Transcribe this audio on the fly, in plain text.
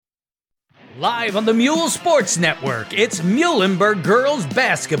Live on the Mule Sports Network, it's Muhlenberg Girls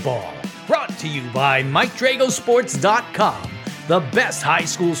Basketball. Brought to you by MikeDragosports.com, the best high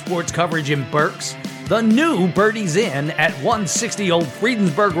school sports coverage in Berks, the new Birdie's Inn at 160 Old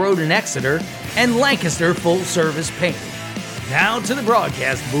Friedensburg Road in Exeter, and Lancaster Full Service Painting. Now to the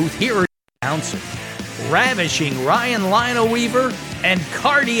broadcast booth, here are announcers, ravishing Ryan Lionel Weaver and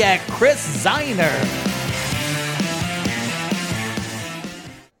cardiac Chris Ziner.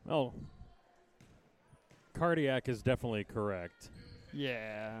 Oh, cardiac is definitely correct.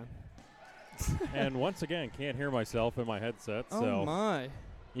 Yeah. And once again, can't hear myself in my headset, so Oh my.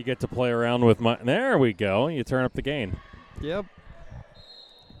 you get to play around with my. There we go. You turn up the gain. Yep.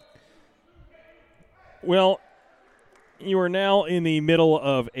 Well, you are now in the middle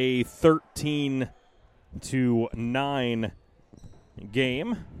of a 13-9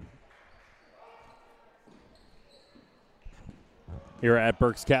 game here at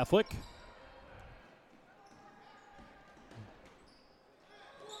Berks Catholic.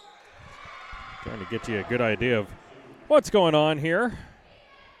 Trying to get you a good idea of what's going on here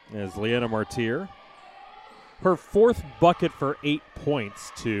is Leanna Martier. Her fourth bucket for 8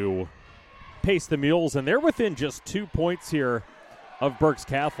 points to pace the Mules, and they're within just 2 points here of Berks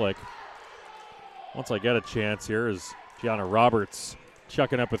Catholic. Once I get a chance here is Gianna Roberts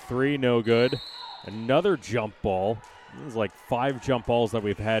chucking up a three, no good. Another jump ball. This is like 5 jump balls that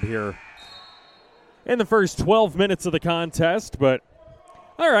we've had here in the first 12 minutes of the contest, but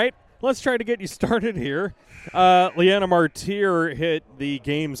all right. Let's try to get you started here. Leanna Martier hit the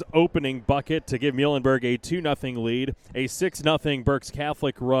game's opening bucket to give Muhlenberg a 2-0 lead. A 6-0 Berks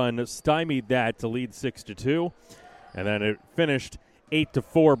Catholic run stymied that to lead 6-2. And then it finished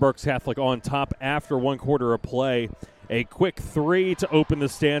 8-4 Berks Catholic on top after 1 quarter of play. A quick three to open the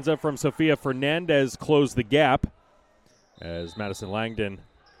stanza from Sofia Fernandez closed the gap as Madison Langdon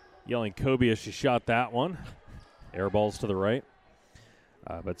yelling Kobe as she shot that one. Air balls to the right.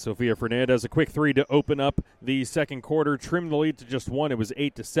 But Sofia Fernandez, a quick three to open up the second quarter, trimmed the lead to just 1. It was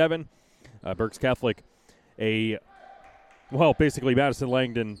 8-7. Berks Catholic, basically Madison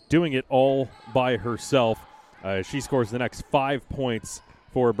Langdon doing it all by herself. She scores the next 5 points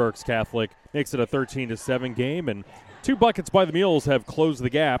for Berks Catholic, makes it a 13-7 game, and 2 buckets by the Mules have closed the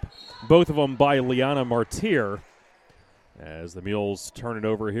gap, both of them by Leanna Martier, as the Mules turn it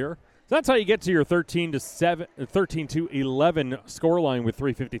over here. That's how you get to your 13-11 scoreline with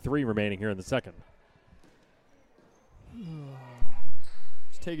 3:53 remaining here in the second.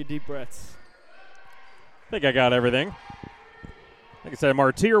 Just take a deep breath. I think I got everything. Like I said,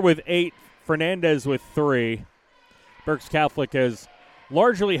 Martier with 8, Fernandez with 3. Berks Catholic has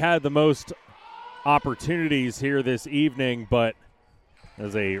largely had the most opportunities here this evening, but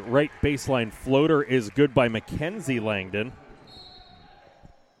as a right baseline floater is good by Mackenzie Langdon.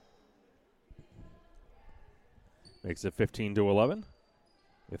 Makes it 15-11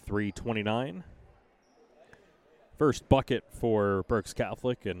 with 3:29. First bucket for Berks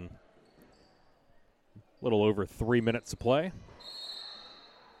Catholic in a little over 3 minutes of play.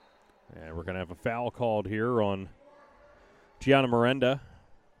 And we're going to have a foul called here on Gianna Miranda.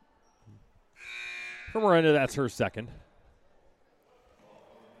 For Miranda, that's her second.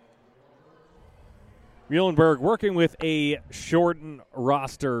 Muhlenberg working with a shortened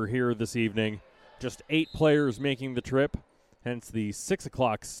roster here this evening. Just 8 players making the trip, hence the 6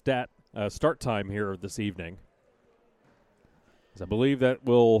 o'clock start time here this evening. As I believe that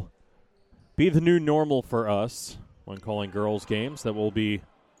will be the new normal for us when calling girls' games, that will be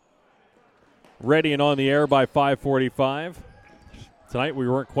ready and on the air by 5:45. Tonight we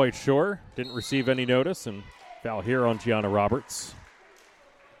weren't quite sure, didn't receive any notice, and foul here on Gianna Roberts.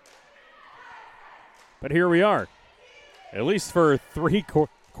 But here we are, at least for 3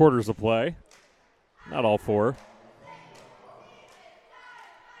 quarters of play. Not all 4.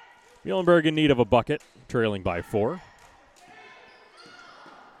 Muhlenberg in need of a bucket, trailing by 4.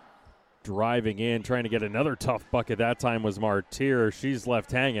 Driving in, trying to get another tough bucket. That time was Martier. She's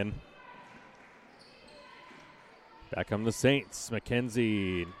left hanging. Back come the Saints.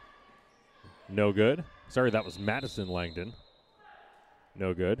 Mackenzie, no good. Sorry, that was Madison Langdon.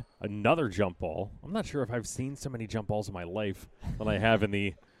 No good. Another jump ball. I'm not sure if I've seen so many jump balls in my life than I have in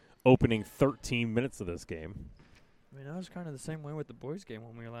the opening 13 minutes of this game. I mean, that was kind of the same way with the boys' game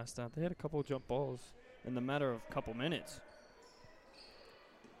when we were last out. They had a couple of jump balls in the matter of a couple minutes.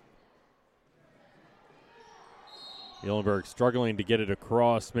 Muhlenberg struggling to get it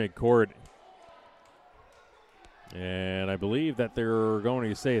across midcourt. And I believe that they're going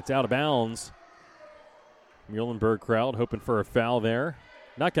to say it's out of bounds. Muhlenberg crowd hoping for a foul there.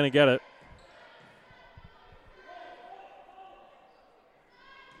 Not going to get it.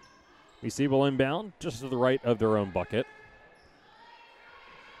 BC will inbound just to the right of their own bucket.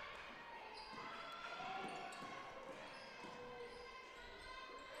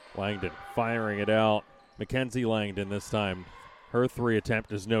 Langdon firing it out. Mackenzie Langdon this time. Her 3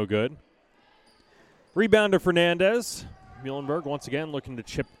 attempt is no good. Rebound to Fernandez. Muhlenberg once again looking to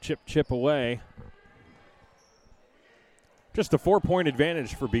chip away. Just a 4-point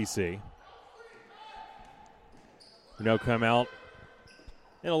advantage for BC. We now come out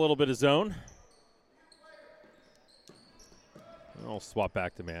in a little bit of zone. I'll swap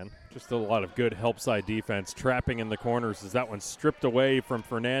back to man. Just a lot of good help side defense. Trapping in the corners as that one's stripped away from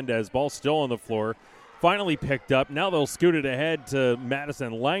Fernandez. Ball still on the floor. Finally picked up. Now they'll scoot it ahead to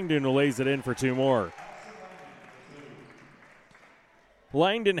Madison. Langdon who lays it in for 2 more.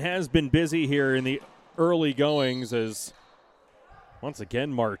 Langdon has been busy here in the early goings as, once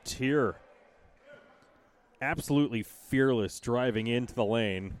again, Martyr, absolutely fearless, driving into the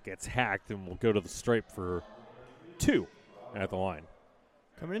lane, gets hacked and will go to the stripe for 2 at the line.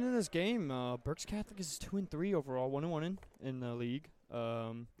 Coming into this game, Berks Catholic is 2-3 overall, 1-1 in the league.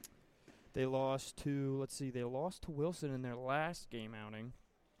 They lost to, they lost to Wilson in their last game outing,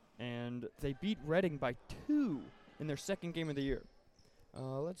 and they beat Reading by 2 in their second game of the year.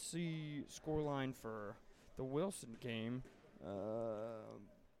 Let's see scoreline for the Wilson game.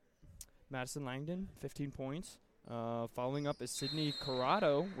 Madison Langdon, 15 points. Following up is Sydney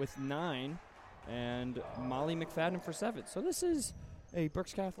Corrado with 9, and Molly McFadden for 7. So this is a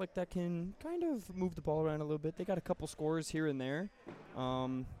Berks Catholic that can kind of move the ball around a little bit. They got a couple scores here and there.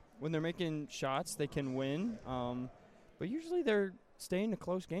 When they're making shots, they can win. But usually they're staying to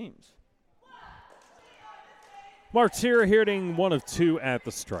close games. Martyr hitting 1 of 2 at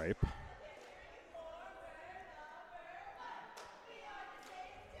the stripe.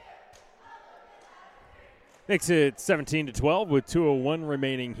 Makes it 17-12 with 2:01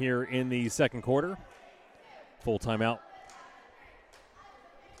 remaining here in the second quarter. Full timeout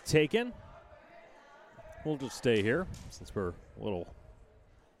taken. We'll just stay here since we're a little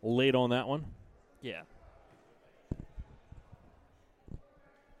late on that one. Yeah.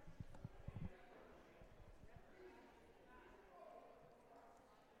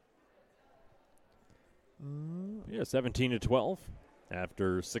 Yeah, 17-12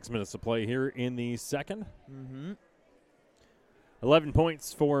 after 6 minutes of play here in the second. 11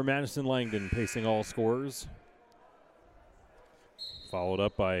 points for Madison Langdon, pacing all scorers. Followed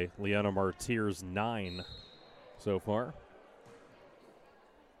up by Leanna Martyr's 9 so far.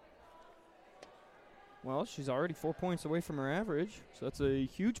 Well, she's already 4 points away from her average, so that's a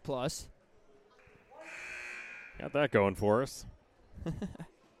huge plus. Got that going for us.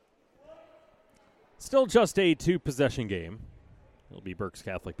 Still just a 2-possession game. It'll be Berks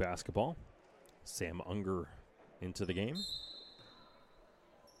Catholic basketball. Sam Unger into the game.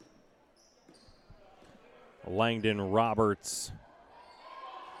 Langdon, Roberts.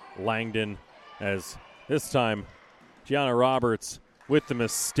 Langdon as this time Gianna Roberts with the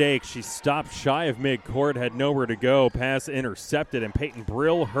mistake. She stopped shy of midcourt, had nowhere to go. Pass intercepted, and Peyton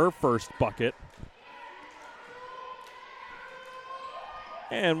Brill, her first bucket.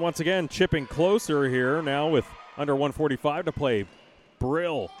 And once again, chipping closer here now with under 1:45 to play.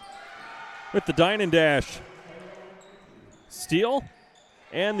 Brill with the dine and dash. Steal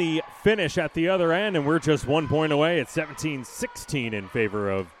and the finish at the other end, and we're just 1 point away at 17-16 in favor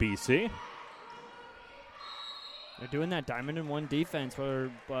of BC. They're doing that diamond and one defense,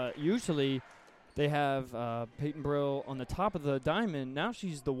 but usually they have Peyton Brill on the top of the diamond. Now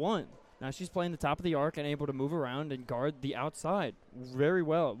she's the one. Now she's playing the top of the arc and able to move around and guard the outside very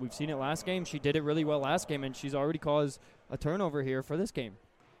well. We've seen it last game. She did it really well last game, and she's already caused a turnover here for this game.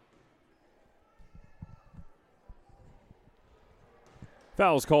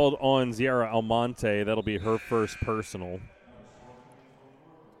 Foul's called on Ziara Almonte. That'll be her first personal.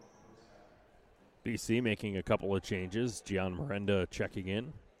 BC making a couple of changes. Gian Miranda checking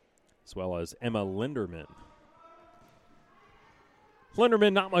in, as well as Emma Linderman.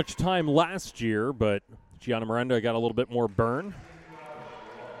 Linderman, not much time last year, but Gianna Miranda got a little bit more burn.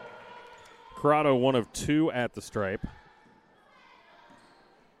 Corrado 1 of 2 at the stripe.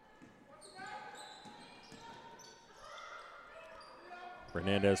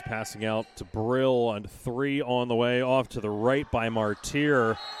 Fernandez passing out to Brill on 3 on the way, off to the right by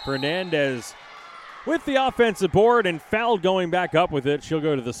Martyr. Fernandez with the offensive board and foul going back up with it. She'll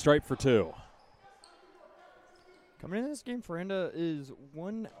go to the stripe for 2. Coming into this game, Fernanda is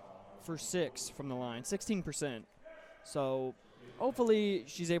 1 for 6 from the line, 16%. So hopefully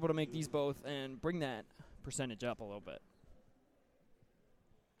she's able to make these both and bring that percentage up a little bit.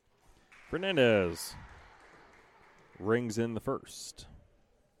 Fernandez rings in the first.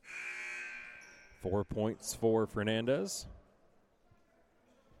 4 points for Fernandez.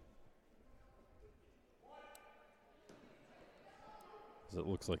 As it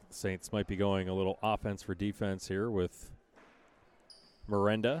looks like the Saints might be going a little offense for defense here with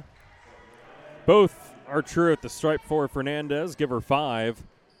Miranda. Both are true at the stripe for Fernandez. Give her 5.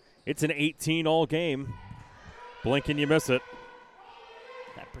 It's an 18 all game. Blink and you miss it.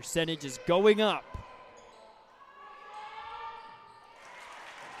 That percentage is going up.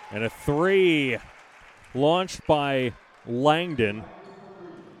 And a 3 launched by Langdon.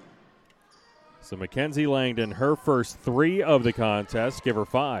 So Mackenzie Langdon, her first 3 of the contest. Give her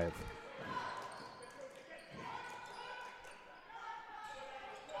 5.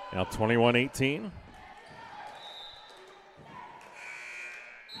 Now 21-18.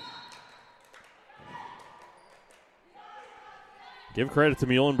 Give credit to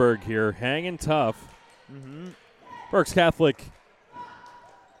Muhlenberg here. Hanging tough. Berks Catholic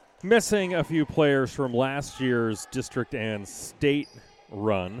missing a few players from last year's district and state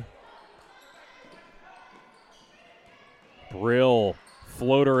run. Brill,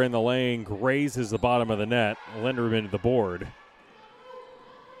 floater in the lane, grazes the bottom of the net. Linderman to the board.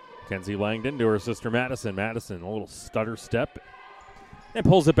 Kenzie Langdon to her sister Madison. Madison, a little stutter step. And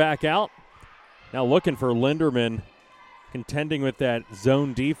pulls it back out. Now looking for Linderman, contending with that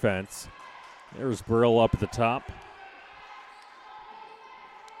zone defense. There's Brill up at the top.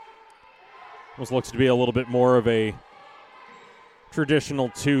 Almost looks to be a little bit more of a traditional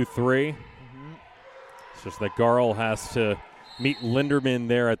 2-3. It's just that Garl has to meet Linderman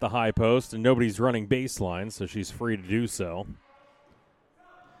there at the high post, and nobody's running baseline, so she's free to do so.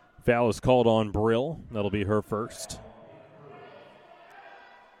 Foul is called on Brill. That'll be her first.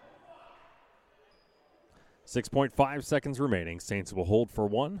 6.5 seconds remaining. Saints will hold for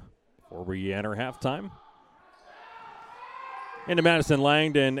 1 before we enter halftime. Into Madison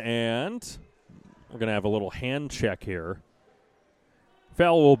Langdon, and we're going to have a little hand check here.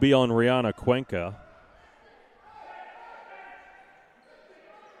 Foul will be on Rihanna Cuenca.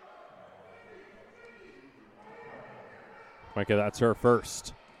 Cuenca, that's her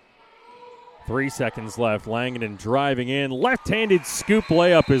first. 3 seconds left. Langdon driving in. Left-handed scoop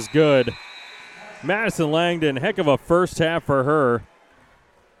layup is good. Madison Langdon, heck of a first half for her.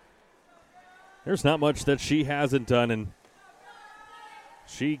 There's not much that she hasn't done, and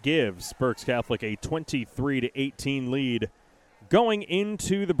she gives Berks Catholic a 23-18 lead going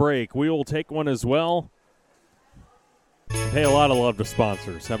into the break. We will take one as well. Pay a lot of love to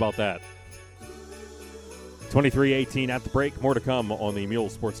sponsors. How about that? 23-18 at the break. More to come on the Mule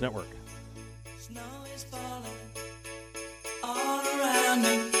Sports Network. Snow is falling all around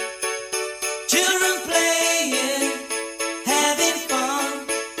me. Children playing, having fun.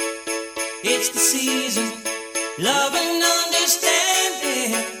 It's the season, love and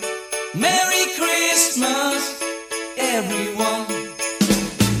understanding. Merry Christmas, everyone.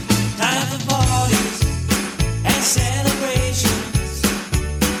 Time for parties and celebrations.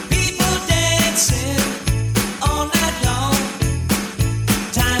 People dancing all night long.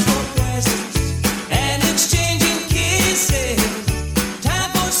 Time for presents and exchanging kisses.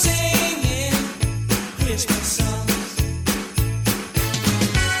 Time for singing Christmas songs.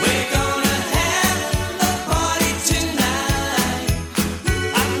 We're gonna have a party tonight.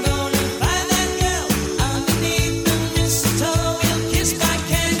 I'm gonna find that girl underneath the mistletoe in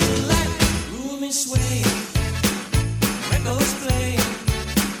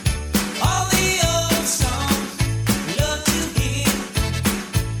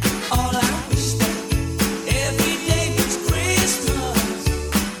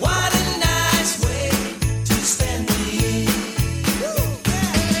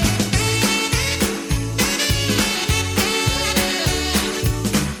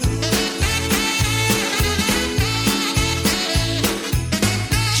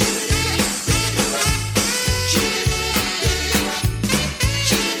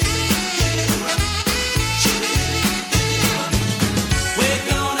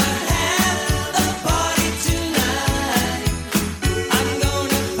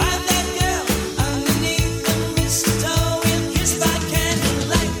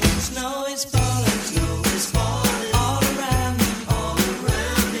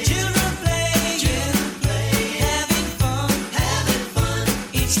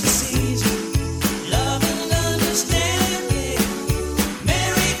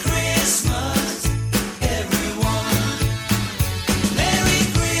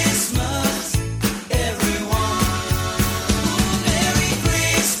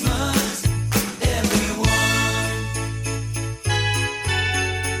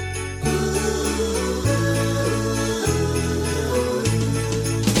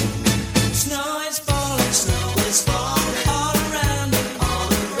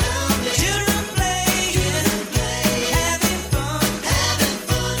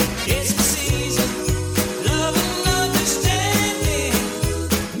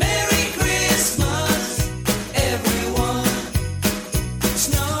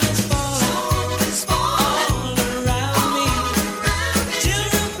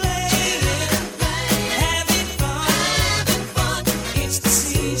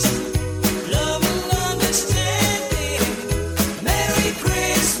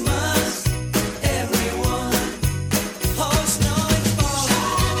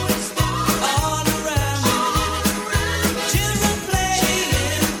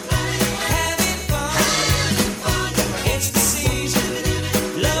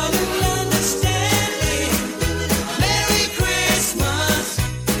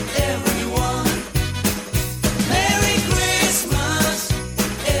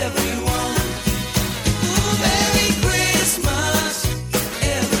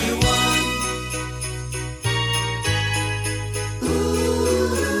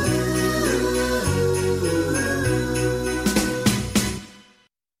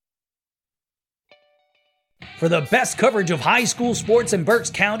For the best coverage of high school sports in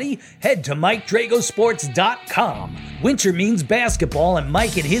Berks County, head to MikeDragosports.com. Winter means basketball, and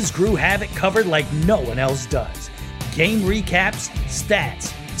Mike and his crew have it covered like no one else does. Game recaps,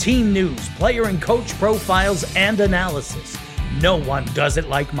 stats, team news, player and coach profiles, and analysis. No one does it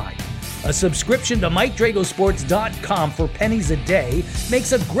like Mike. A subscription to MikeDragosports.com for pennies a day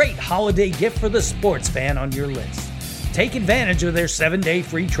makes a great holiday gift for the sports fan on your list. Take advantage of their 7-day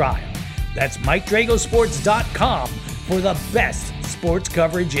free trial. That's MikeDragosports.com for the best sports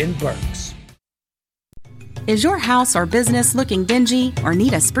coverage in Berks. Is your house or business looking dingy or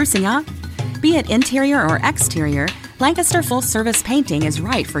need a sprucing up? Be it interior or exterior, Lancaster Full Service Painting is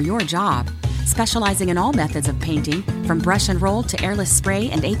right for your job. Specializing in all methods of painting, from brush and roll to airless spray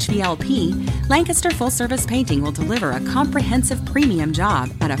and HVLP, Lancaster Full Service Painting will deliver a comprehensive premium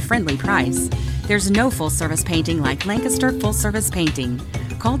job at a friendly price. There's no full-service painting like Lancaster Full Service Painting.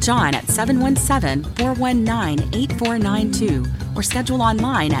 Call John at 717-419-8492 or schedule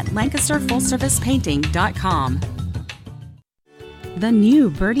online at LancasterFullServicePainting.com. The new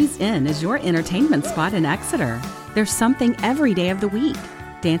Birdie's Inn is your entertainment spot in Exeter. There's something every day of the week.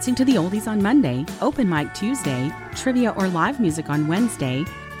 Dancing to the oldies on Monday, open mic Tuesday, trivia or live music on Wednesday.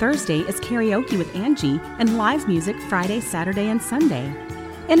 Thursday is karaoke with Angie, and live music Friday, Saturday, and Sunday.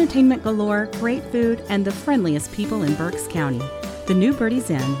 Entertainment galore, great food, and the friendliest people in Berks County. The new Birdie's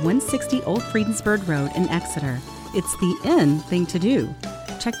Inn, 160 Old Friedensburg Road in Exeter. It's the inn thing to do.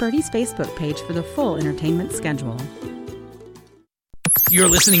 Check Birdie's Facebook page for the full entertainment schedule. You're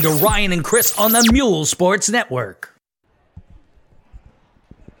listening to Ryan and Chris on the Mule Sports Network.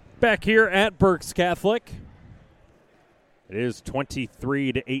 Back here at Berks Catholic. It is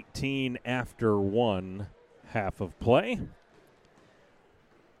 23-18 after one half of play.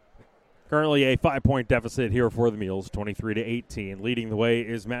 Currently a 5-point deficit here for the Mules, 23-18. Leading the way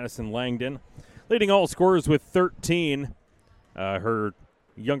is Madison Langdon, leading all scorers with 13. Her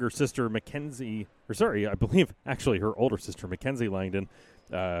younger sister, Mackenzie, I believe actually her older sister, Mackenzie Langdon,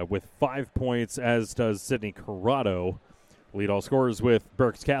 with 5 points, as does Sydney Corrado. Lead all scorers with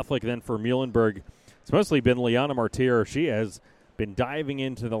Berks Catholic. Then for Muhlenberg, it's mostly been Liana Martir. She has been diving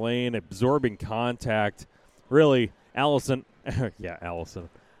into the lane, absorbing contact. Really, Allen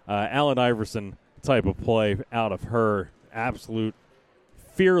Iverson type of play out of her. Absolute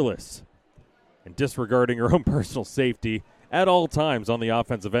fearless and disregarding her own personal safety at all times on the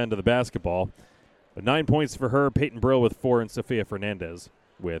offensive end of the basketball. But 9 points for her, Peyton Brill with 4, and Sofia Fernandez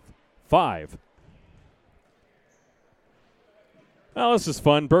with 5. Well, this is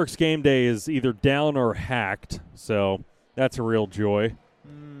fun. Berks game day is either down or hacked, so that's a real joy.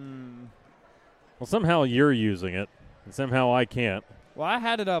 Well, somehow you're using it, and somehow I can't. Well, I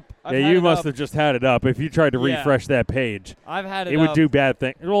had it up. You must have just had it up. If you tried to refresh that page, I've had it up. It would do bad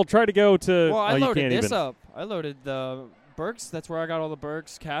things. Well, try to go to... Well, I loaded this up. I loaded the Berks. That's where I got all the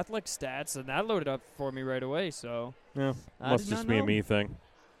Berks Catholic stats, and that loaded up for me right away, so... Yeah, must just be a me thing.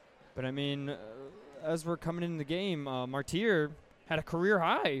 But, I mean, as we're coming into the game, Martir had a career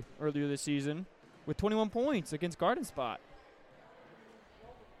high earlier this season with 21 points against Garden Spot.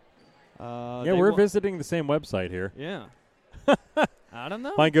 We're visiting the same website here. Yeah. I don't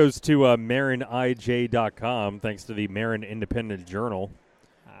know. Mine goes to MarinIJ.com, thanks to the Marin Independent Journal.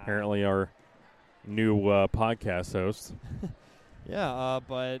 Apparently our new podcast host. Yeah,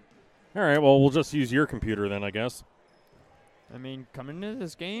 but... All right, well, we'll just use your computer then, I guess. I mean, coming into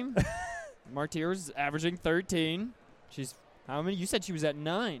this game, Martir's averaging 13. She's... How many? You said she was at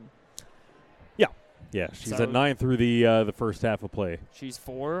 9. Yeah, she's at 9 through the first half of play. She's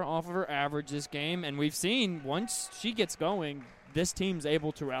 4 off of her average this game, and we've seen once she gets going, this team's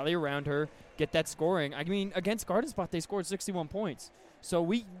able to rally around her, get that scoring. I mean, against Garden Spot, they scored 61 points.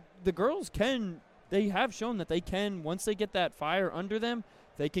 So the girls they have shown that they can, once they get that fire under them,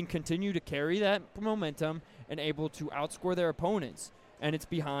 they can continue to carry that momentum and able to outscore their opponents. And it's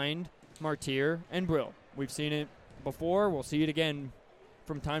behind Martir and Brill. We've seen it before. We'll see it again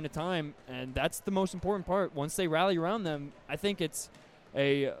from time to time, and that's the most important part. Once they rally around them, I think it's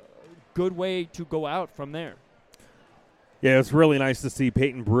a good way to go out from there. Yeah, it's really nice to see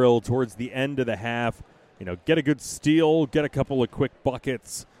Peyton Brill towards the end of the half, get a good steal, get a couple of quick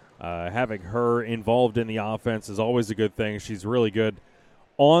buckets. Having her involved in the offense is always a good thing. She's really good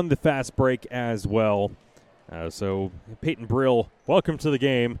on the fast break as well. So Peyton Brill, welcome to the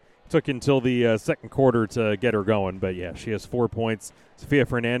game. Took until the second quarter to get her going, but yeah, she has 4 points. Sofia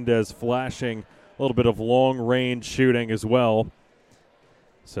Fernandez flashing a little bit of long-range shooting as well.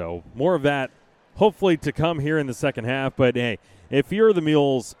 So more of that hopefully to come here in the second half, but hey, if you're the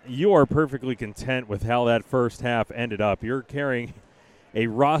Mules, you are perfectly content with how that first half ended up. You're carrying a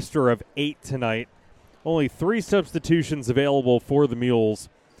roster of 8 tonight only 3 substitutions available for the Mules.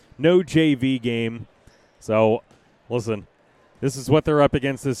 No JV game. So, listen, this is what they're up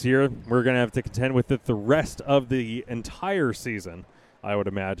against this year. We're going to have to contend with it the rest of the entire season, I would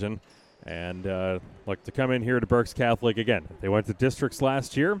imagine. And look, to come in here to Berks Catholic again. They went to districts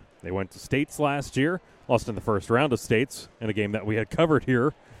last year. They went to states last year. Lost in the first round of states in a game that we had covered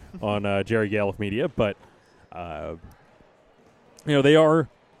here on Jerry Galliff Media. But, they are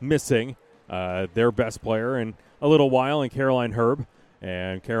missing their best player in a little while in Caroline Herb.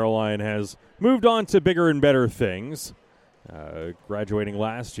 And Caroline has moved on to bigger and better things, graduating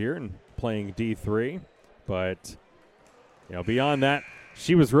last year and playing D3. But, beyond that,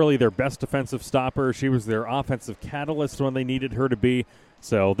 she was really their best defensive stopper. She was their offensive catalyst when they needed her to be.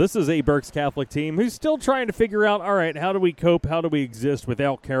 So this is a Berks Catholic team who's still trying to figure out, all right, how do we cope, how do we exist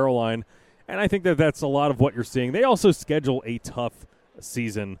without Caroline? And I think that that's a lot of what you're seeing. They also schedule a tough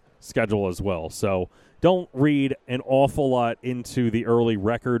season schedule as well. So don't read an awful lot into the early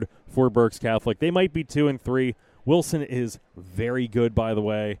record for Berks Catholic. They might be 2-3. Wilson is very good, by the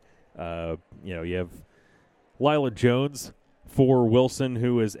way. You have Lila Jones for Wilson,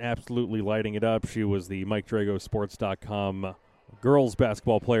 who is absolutely lighting it up. She was the MikeDragosports.com Girls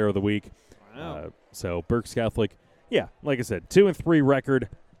Basketball Player of the Week. Wow. So Berks Catholic, like I said, 2-3 record.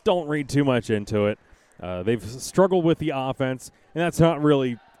 Don't read too much into it. They've struggled with the offense, and that's not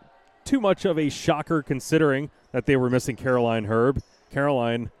really too much of a shocker considering that they were missing Caroline Herb.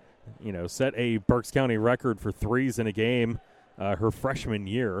 Caroline, set a Berks County record for threes in a game her freshman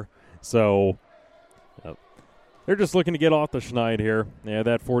year. So they're just looking to get off the schneid here. Yeah,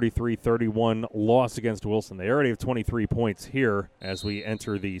 that 43-31 loss against Wilson. They already have 23 points here as we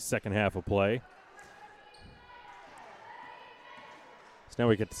enter the second half of play. So now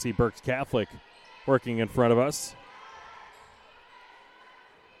we get to see Berks Catholic working in front of us.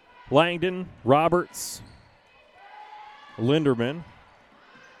 Langdon, Roberts, Linderman,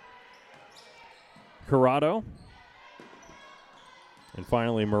 Corrado, and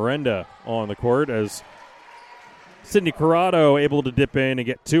finally Miranda on the court as Sydney Corrado able to dip in and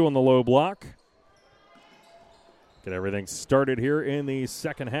get 2 on the low block. Get everything started here in the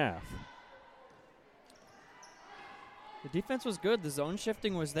second half. The defense was good. The zone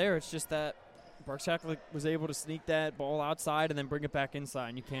shifting was there. It's just that Berks Catholic was able to sneak that ball outside and then bring it back inside,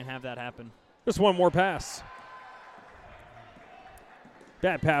 and you can't have that happen. Just one more pass.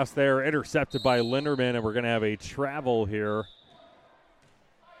 Bad pass there, intercepted by Linderman, and we're going to have a travel here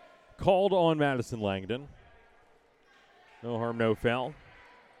called on Madison Langdon. No harm, no foul.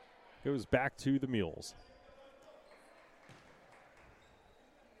 Goes back to the Mules.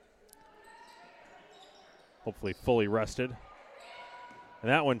 Hopefully fully rested. And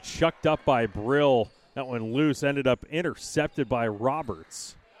that one chucked up by Brill. That one loose, ended up intercepted by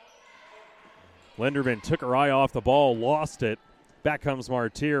Roberts. Linderman took her eye off the ball, lost it. Back comes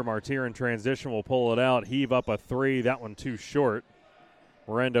Martyr. Martyr in transition will pull it out, heave up a 3. That one too short.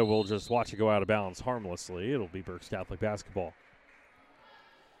 Miranda will just watch it go out of bounds harmlessly. It'll be Berks Catholic basketball.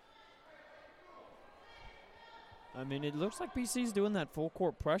 I mean, it looks like BC's doing that full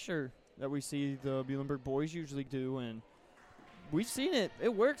court pressure that we see the Muhlenberg boys usually do, and we've seen it.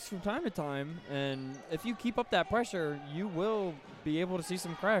 It works from time to time, and if you keep up that pressure, you will be able to see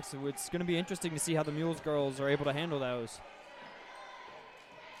some cracks. So it's going to be interesting to see how the Mules girls are able to handle those.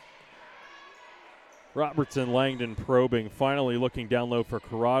 Robertson, Langdon probing, finally looking down low for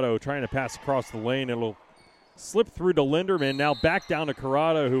Corrado, trying to pass across the lane. It'll slip through to Linderman, now back down to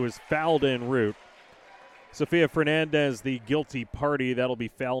Corrado, who is fouled en route. Sophia Fernandez, the guilty party. That'll be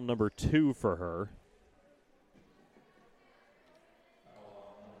foul number 2 for her.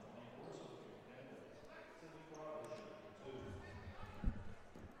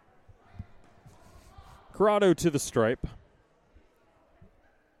 Corrado to the stripe.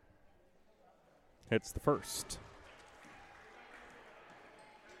 Hits the first.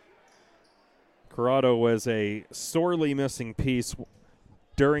 Corrado was a sorely missing piece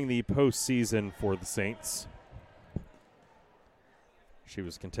during the postseason for the Saints. She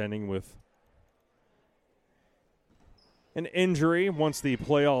was contending with an injury once the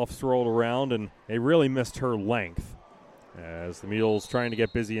playoffs rolled around, and they really missed her length as the Mules trying to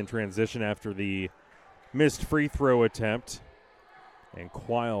get busy in transition after the missed free throw attempt, and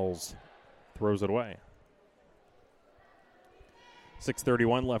Quiles throws it away.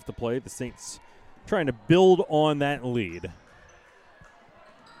 6:31 left to play. The Saints trying to build on that lead.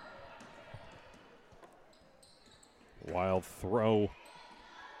 Wild throw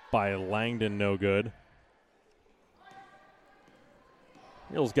by Langdon, no good.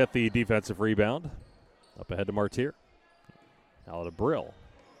 Mules get the defensive rebound. Up ahead to Martyr. Out to Brill.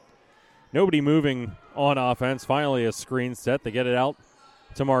 Nobody moving on offense. Finally a screen set. They get it out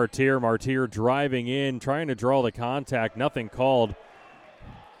to Martyr. Martyr driving in, trying to draw the contact. Nothing called.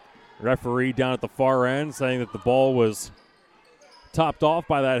 Referee down at the far end saying that the ball was topped off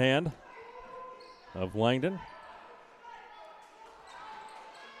by that hand of Langdon.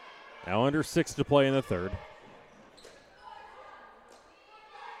 Now under 6 to play in the third.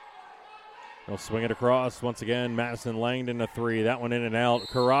 They'll swing it across. Once again, Madison Langdon a 3. That one in and out.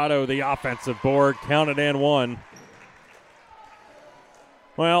 Corrado, the offensive board, counted and 1.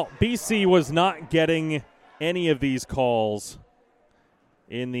 Well, BC was not getting any of these calls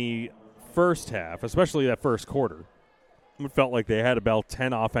in the first half, especially that first quarter. It felt like they had about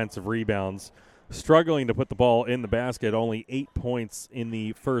 10 offensive rebounds, struggling to put the ball in the basket, only 8 points in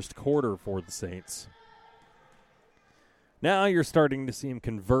the first quarter for the Saints. Now you're starting to see him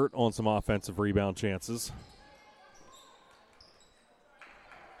convert on some offensive rebound chances.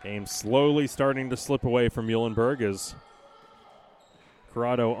 Game slowly starting to slip away from Muhlenberg as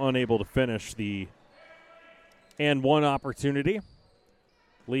Corrado unable to finish the and 1 opportunity.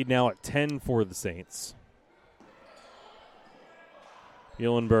 Lead now at 10 for the Saints.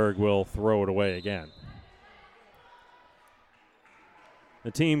 Muhlenberg will throw it away again.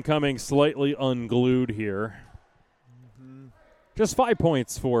 The team coming slightly unglued here. Just 5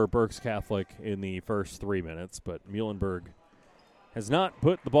 points for Berks Catholic in the first 3 minutes, but Muhlenberg has not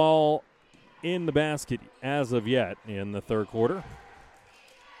put the ball in the basket as of yet in the third quarter.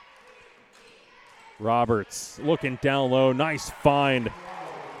 Roberts looking down low. Nice find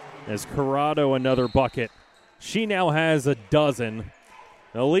as Corrado another bucket. She now has a dozen.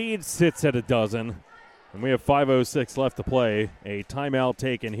 The lead sits at a dozen, and we have 5:06 left to play. A timeout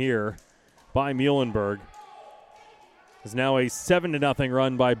taken here by Muhlenberg. It's now a 7-0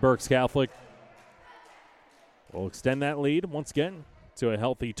 run by Berks Catholic. We'll extend that lead once again to a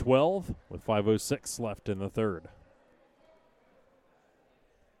healthy 12 with 5:06 left in the third.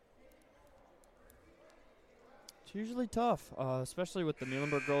 It's usually tough, especially with the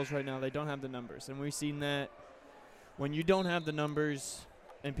Muhlenberg girls right now. They don't have the numbers, and we've seen that when you don't have the numbers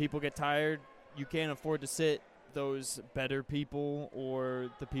and people get tired, you can't afford to sit those better people or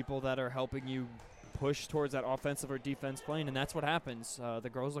the people that are helping you push towards that offensive or defense lane, and that's what happens. The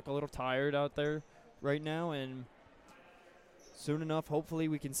girls look a little tired out there right now, and soon enough, hopefully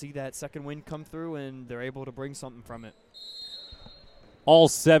we can see that second wind come through and they're able to bring something from it. All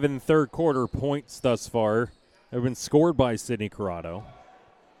 7 third quarter points thus far have been scored by Sydney Corrado.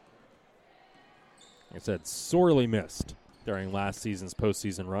 Like I said, sorely missed during last season's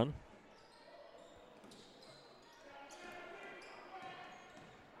postseason run.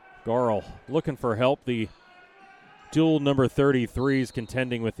 Garl looking for help. The dual number 33s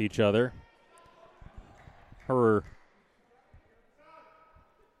contending with each other. Her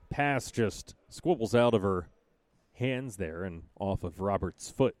pass just squibbles out of her hands there and off of Roberts'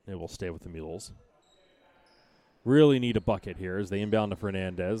 foot. It will stay with the Mules. Really need a bucket here as they inbound to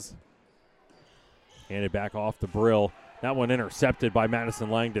Fernandez. Handed back off the Brill. That one intercepted by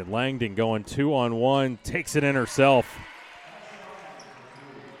Madison Langdon. Langdon going 2-on-1, takes it in herself.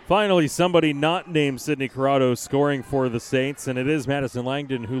 Finally, somebody not named Sydney Corrado scoring for the Saints, and it is Madison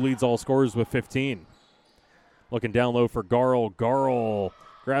Langdon who leads all scorers with 15. Looking down low for Garl. Garl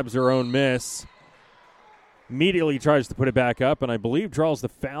grabs her own miss. Immediately tries to put it back up, and I believe draws the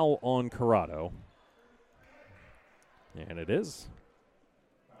foul on Corrado. And it is.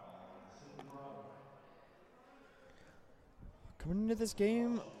 Coming into this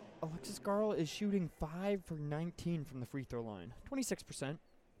game, Alexis Garl is shooting 5 for 19 from the free throw line. 26%.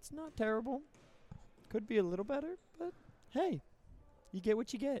 It's not terrible. Could be a little better, but hey, you get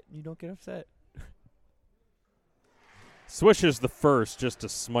what you get. You don't get upset. Swishes the first just to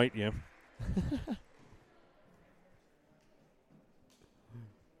smite you.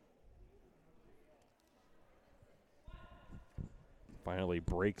 Finally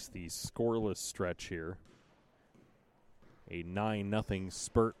breaks the scoreless stretch here. A 9-0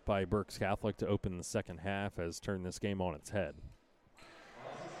 spurt by Berks Catholic to open the second half has turned this game on its head.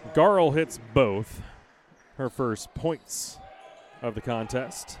 Garl hits both her first points of the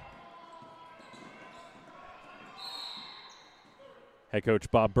contest. Head coach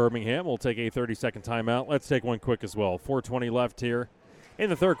Bob Birmingham will take a 30-second timeout. Let's take one quick as well. 4:20 left here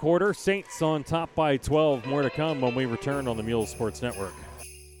in the third quarter. Saints on top by 12. More to come when we return on the Mules Sports Network.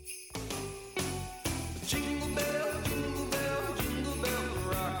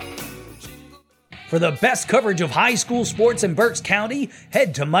 For the best coverage of high school sports in Berks County,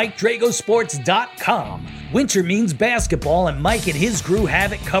 head to MikeDragosports.com. Winter means basketball, and Mike and his crew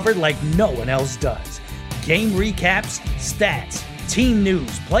have it covered like no one else does. Game recaps, stats, Team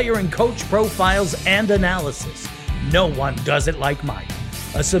news, player and coach profiles, and analysis. No one does it like Mike.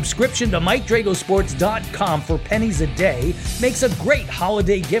 A subscription to MikeDragosports.com for pennies a day makes a great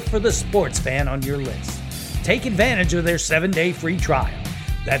holiday gift for the sports fan on your list. Take advantage of their 7-day free trial.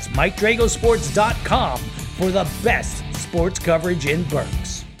 That's MikeDragosports.com for the best sports coverage in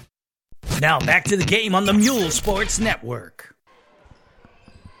Berks. Now back to the game on the Mule Sports Network.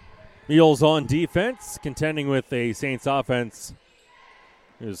 Mules on defense, contending with a Saints offense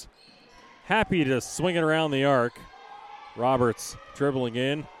who's happy to swing it around the arc. Roberts dribbling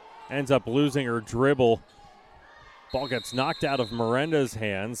in, ends up losing her dribble. Ball gets knocked out of Miranda's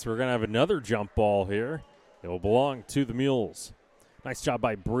hands. We're going to have another jump ball here. It will belong to the Mules. Nice job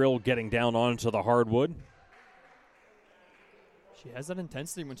by Brill getting down onto the hardwood. She has that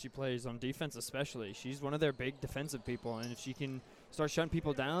intensity when she plays on defense especially. She's one of their big defensive people, and if she can start shutting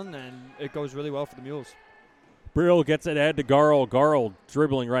people down, then it goes really well for the Mules. Brill gets it ahead to Garl. Garl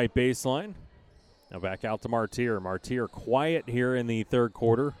dribbling right baseline. Now back out to Martyr. Martyr quiet here in the third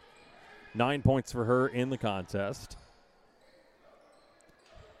quarter. 9 points for her in the contest.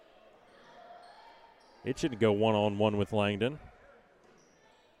 It should go one-on-one with Langdon.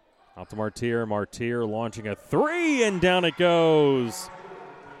 Out to Martyr. Martyr launching a three, and down it goes.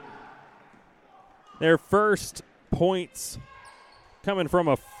 Their first points coming from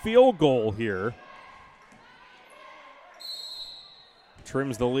a field goal here.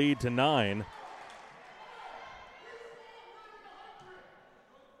 Trims the lead to 9.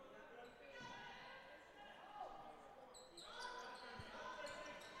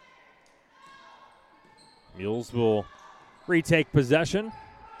 Mules will retake possession.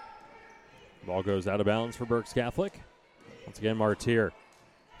 Ball goes out of bounds for Berks Catholic. Once again, Martyr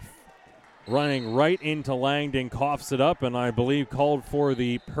running right into Langdon, coughs it up, and I believe called for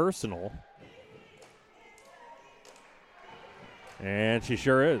the personal. And she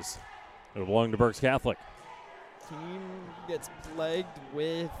sure is. It'll belong to Berks Catholic. Team gets plagued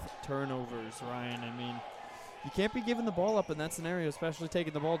with turnovers, Ryan. I mean, you can't be giving the ball up in that scenario, especially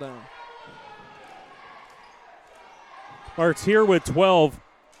taking the ball down. Martyr with 12.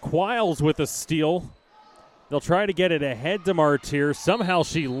 Quiles with a steal. They'll try to get it ahead to Martyr. Somehow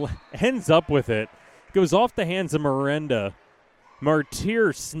she ends up with it. Goes off the hands of Miranda.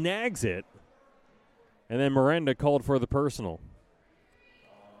 Martyr snags it. And then Miranda called for the personal.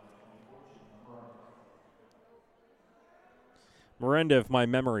 Miranda, if my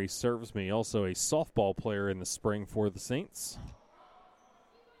memory serves me, also a softball player in the spring for the Saints.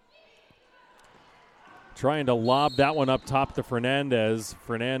 Trying to lob that one up top to Fernandez.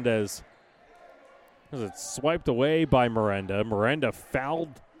 Fernandez has it swiped away by Miranda. Miranda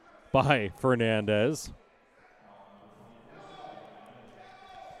fouled by Fernandez.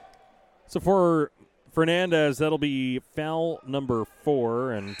 So for Fernandez, that'll be foul number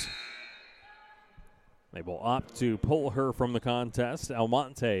 4, and they will opt to pull her from the contest.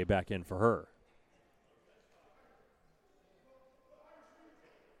 Almonte back in for her.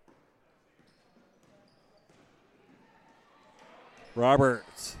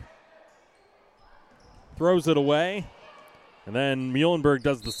 Roberts throws it away, and then Muhlenberg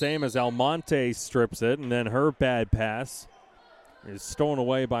does the same as Almonte strips it, and then her bad pass is stolen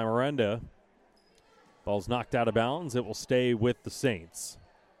away by Miranda. Ball's knocked out of bounds. It will stay with the Saints.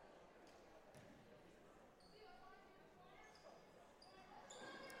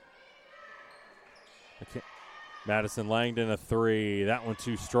 Okay. Madison Langdon a 3. That one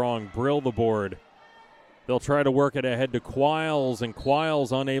too strong. Brill the board. They'll try to work it ahead to Quiles, and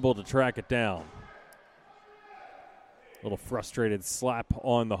Quiles unable to track it down. A little frustrated slap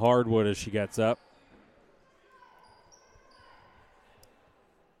on the hardwood as she gets up.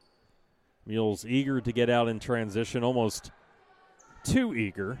 Mules eager to get out in transition, almost too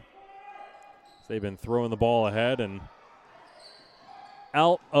eager. They've been throwing the ball ahead and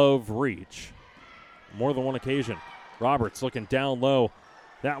out of reach. More than one occasion. Roberts looking down low.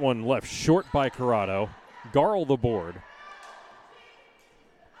 That one left short by Corrado. Garl the board.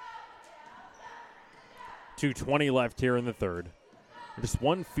 2:20 left here in the third. Just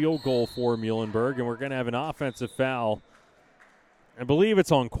one field goal for Muhlenberg, and we're going to have an offensive foul. I believe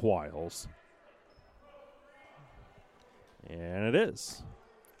it's on Quiles. And it is.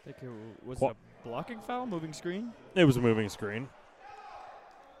 I think was it a blocking foul, moving screen? It was a moving screen.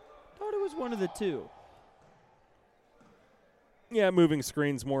 Thought it was one of the two. Yeah, moving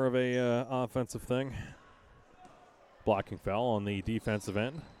screen's more of a offensive thing. Blocking foul on the defensive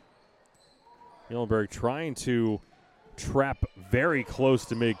end. Muhlenberg trying to trap very close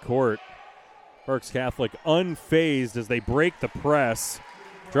to midcourt. Berks Catholic unfazed as they break the press.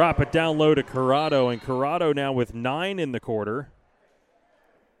 Drop it down low to Corrado, and Corrado now with 9 in the quarter.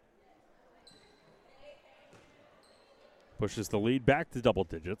 pushes the lead back to double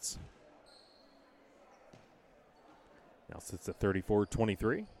digits. Now sits at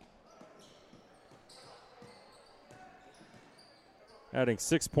 34-23. Adding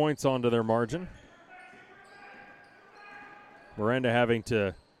 6 points onto their margin. Miranda having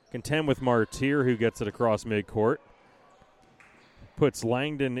to contend with Martyr, who gets it across midcourt. Puts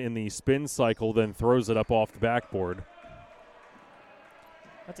Langdon in the spin cycle, then throws it up off the backboard.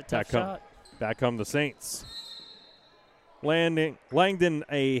 That's a tough shot. Back come the Saints. Langdon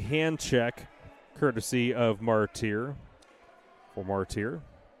a hand check, courtesy of Martyr. For Martyr.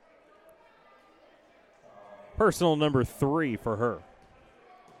 Personal number 3 for her.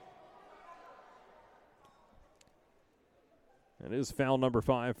 It is foul number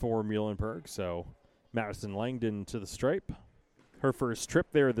 5 for Muhlenberg, so Madison Langdon to the stripe. Her first trip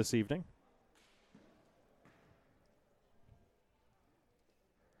there this evening.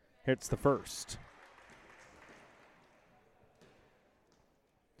 Hits the first.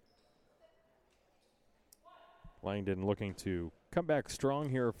 Langdon looking to come back strong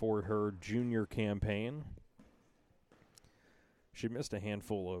here for her junior campaign. She missed a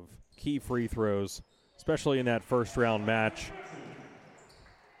handful of key free throws, especially in that first round match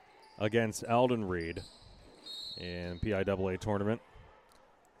against Alden Reed in PIAA tournament.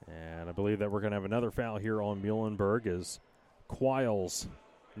 And I believe that we're going to have another foul here on Muhlenberg as Quiles,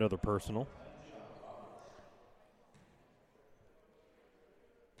 another personal.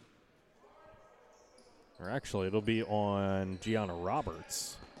 Or actually, it'll be on Gianna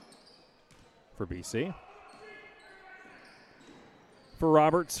Roberts for BC. For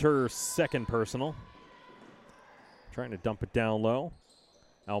Roberts, her second personal. Trying to dump it down low.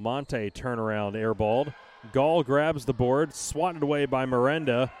 Almonte turnaround airballed. Gall grabs the board, swatted away by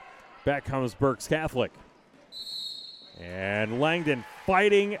Miranda. Back comes Berks Catholic. And Langdon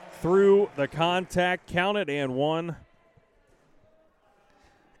fighting through the contact. Count it and one.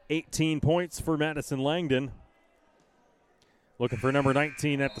 18 points for Madison Langdon. Looking for number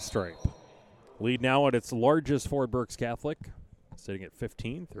 19 at the stripe. Lead now at its largest for Berks Catholic. Sitting at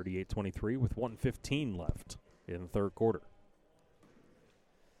 15, 38-23 with 1:15 left in the third quarter.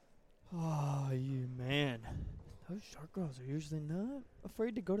 Oh, you man. Those Shark girls are usually not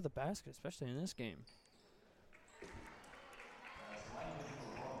afraid to go to the basket, especially in this game.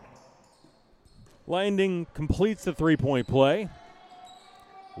 Langdon completes the three-point play.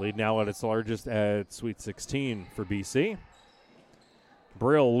 Lead now at its largest at Sweet 16 for BC.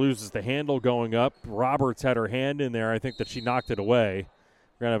 Brill loses the handle going up. Roberts had her hand in there. I think that she knocked it away.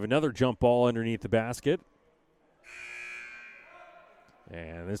 We're going to have another jump ball underneath the basket.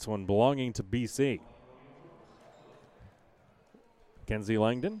 And this one belonging to BC. Kenzie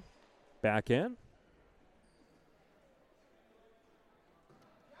Langdon back in.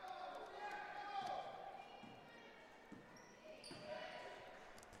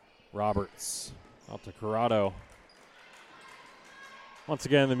 Roberts out to Corrado. Once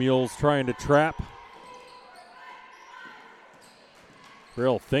again, the Mules trying to trap.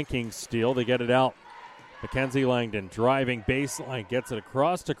 Brill thinking steal. They get it out. Mackenzie Langdon driving baseline. Gets it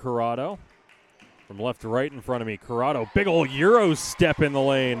across to Corrado. From left to right in front of me. Corrado, big old Euro step in the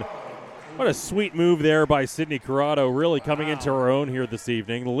lane. What a sweet move there by Sydney Corrado. Really coming into her own here this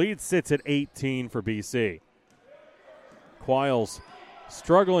evening. The lead sits at 18 for BC. Quiles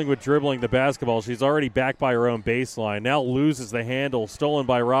struggling with dribbling the basketball. She's already back by her own baseline. Now loses the handle. Stolen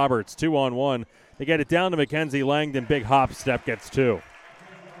by Roberts. 2-on-1. They get it down to Mackenzie Langdon. Big hop step, gets two.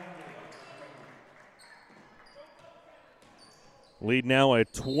 Lead now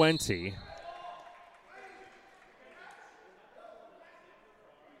at 20.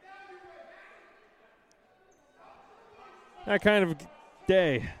 That kind of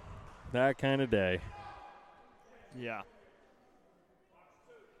day. That kind of day. Yeah.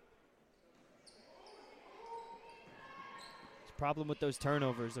 Problem with those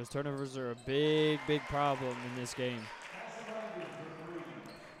turnovers. Those turnovers are a big, big problem in this game.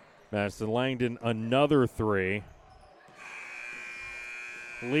 Madison Langdon, another three.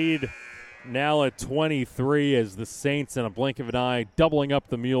 Lead now at 23 as the Saints, in a blink of an eye, doubling up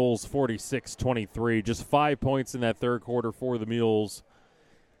the Mules, 46-23. Just 5 points in that third quarter for the Mules.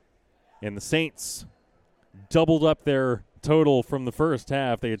 And the Saints doubled up their total from the first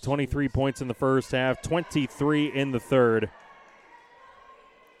half. They had 23 points in the first half, 23 in the third.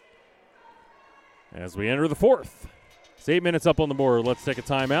 As we enter the fourth. It's 8 minutes up on the board. Let's take a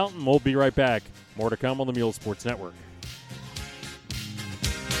timeout, and we'll be right back. More to come on the Mule Sports Network.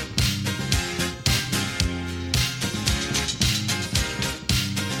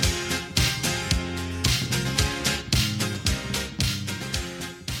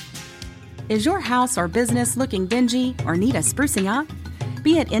 Is your house or business looking dingy or need a sprucing up?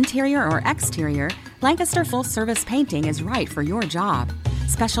 Be it interior or exterior, Lancaster Full Service Painting is right for your job.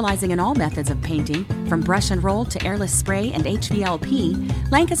 Specializing in all methods of painting, from brush and roll to airless spray and HVLP,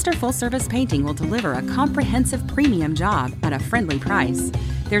 Lancaster Full Service Painting will deliver a comprehensive premium job at a friendly price.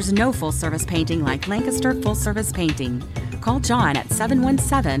 There's no full-service painting like Lancaster Full Service Painting. Call John at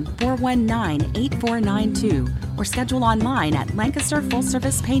 717-419-8492 or schedule online at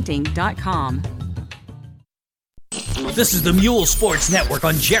lancasterfullservicepainting.com. This is the Mule Sports Network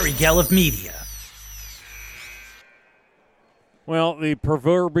on Jerry Gallup Media. Well, the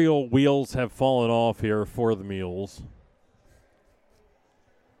proverbial wheels have fallen off here for the Mules.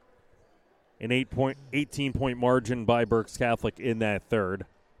 An 18-point margin by Berks Catholic in that third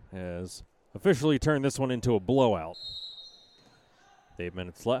has officially turned this one into a blowout. 8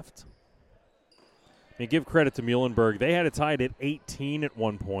 minutes left. And give credit to Muhlenberg. They had it tied at 18 at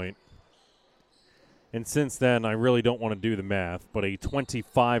one point. And since then, I really don't want to do the math, but a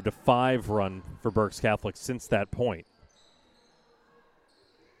 25-5 run for Berks Catholic since that point.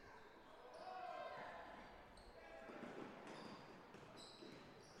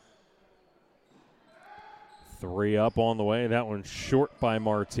 Three up on the way. That one's short by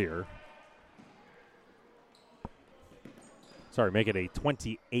Martyr. Sorry, make it a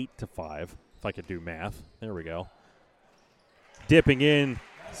 28-5, if I could do math. There we go. Dipping in,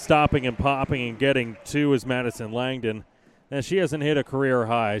 stopping and popping and getting two is Madison Langdon. And she hasn't hit a career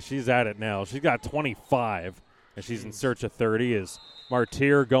high. She's at it now. She's got 25, and she's in search of 30. Is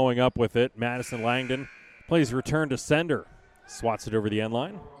Martyr going up with it. Madison Langdon plays return to sender. Swats it over the end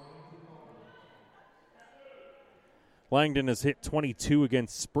line. Langdon has hit 22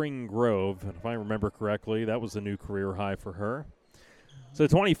 against Spring Grove, and if I remember correctly, that was a new career high for her. So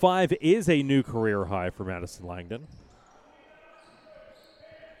 25 is a new career high for Madison Langdon.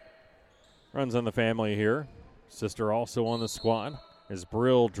 Runs on the family here. Sister also on the squad. As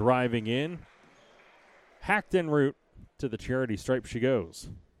Brill driving in. Hacked en route to the charity stripe she goes.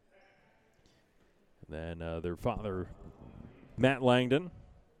 And then their father, Matt Langdon,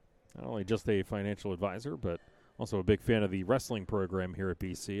 not only just a financial advisor, but also a big fan of the wrestling program here at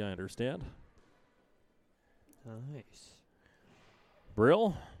BC, I understand. Nice.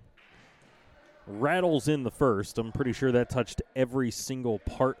 Brill rattles in the first. I'm pretty sure that touched every single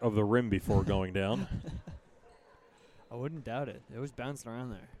part of the rim before going down. I wouldn't doubt it. It was bouncing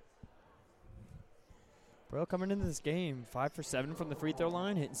around there. Brill coming into this game, 5 for 7 from the free throw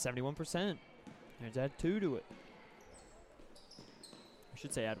line, hitting 71%. There's add 2 to it. I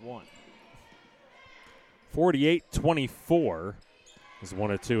should say add 1. 48-24 is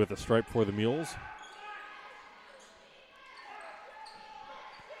 1 of 2 at the stripe for the Mules.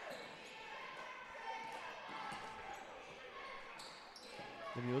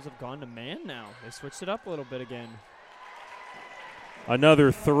 The Mules have gone to man now. They switched it up a little bit again.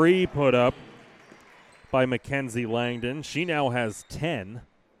 Another 3 put up by Mackenzie Langdon. She now has 10.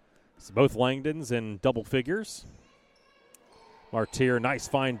 So both Langdons in double figures. Martyr, nice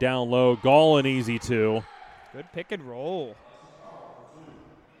find down low. Gall an easy 2. Good pick and roll.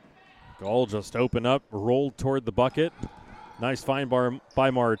 Gall just opened up, rolled toward the bucket. Nice find by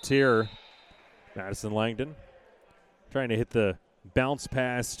Martyr. Madison Langdon trying to hit the bounce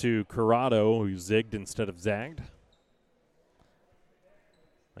pass to Corrado, who zigged instead of zagged. I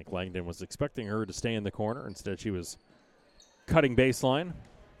think Langdon was expecting her to stay in the corner. Instead, she was cutting baseline.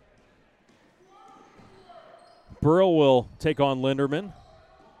 Burrell will take on Linderman.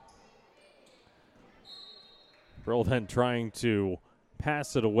 Burrell then trying to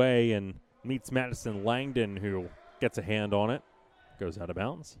pass it away and meets Madison Langdon, who gets a hand on it. Goes out of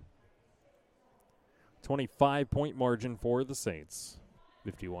bounds. 25-point margin for the Saints.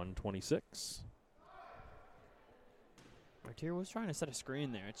 51-26. Martyr was trying to set a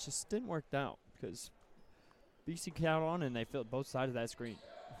screen there. It just didn't work out because BC got on and they filled both sides of that screen.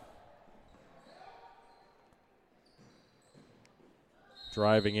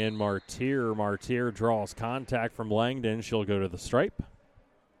 Driving in Martyr. Martyr draws contact from Langdon. She'll go to the stripe.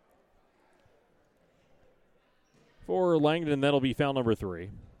 For Langdon, that'll be foul number 3.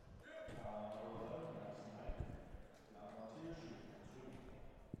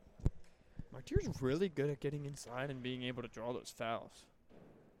 Martyr's really good at getting inside and being able to draw those fouls.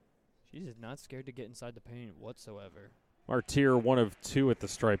 She's not scared to get inside the paint whatsoever. Martyr, 1 of 2 at the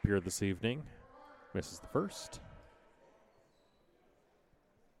stripe here this evening. Misses the first.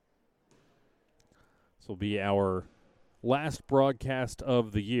 This will be our last broadcast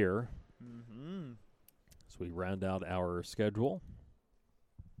of the year. Mm-hmm. As we round out our schedule.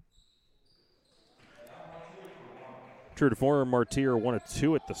 True to form, Martyr 1 of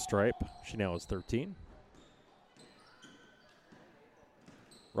 2 at the stripe. She now has 13.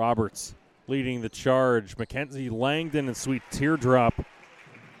 Roberts leading the charge. Mackenzie Langdon and Sweet Teardrop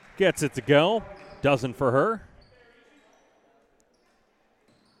gets it to go. Dozen for her.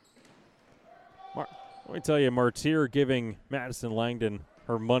 Let me tell you, Martyr giving Madison Langdon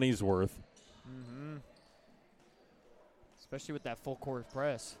her money's worth. Mm-hmm. Especially with that full court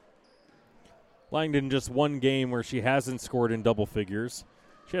press. Langdon just one game where she hasn't scored in double figures.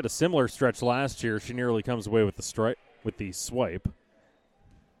 She had a similar stretch last year. She nearly comes away with the swipe.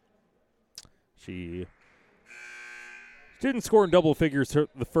 She didn't score in double figures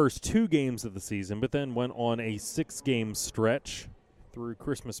the first 2 games of the season, but then went on a 6-game stretch through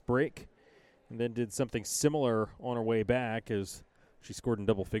Christmas break, and then did something similar on her way back as she scored in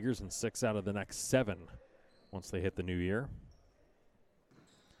double figures in 6 out of the next 7 once they hit the new year.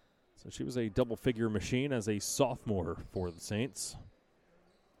 So she was a double-figure machine as a sophomore for the Saints.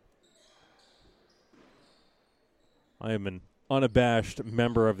 I am an unabashed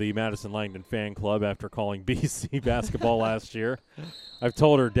member of the Madison Langdon fan club after calling BC basketball last year. I've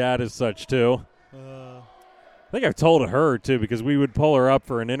told her dad as such, too. I think I've told her, too, because we would pull her up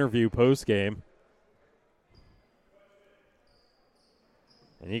for an interview post-game.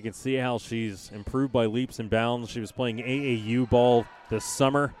 And you can see how she's improved by leaps and bounds. She was playing AAU ball this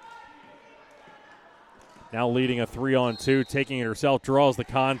summer. Now leading a 3-on-2, taking it herself, draws the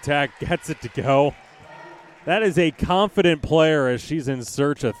contact, gets it to go. That is a confident player as she's in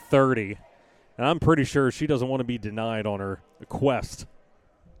search of 30. And I'm pretty sure she doesn't want to be denied on her quest.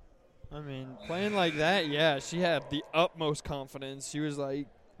 I mean, playing like that, yeah, she had the utmost confidence. She was like,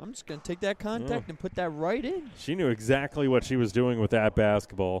 I'm just going to take that contact and put that right in. She knew exactly what she was doing with that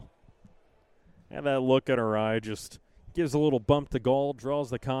basketball. And that look in her eye just gives a little bump to goal, draws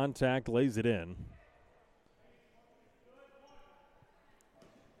the contact, lays it in.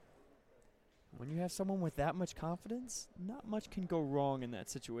 When you have someone with that much confidence, not much can go wrong in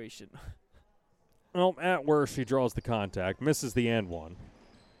that situation. Well, at worst, she draws the contact, misses the end one.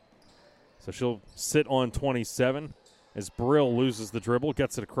 So she'll sit on 27 as Brill loses the dribble,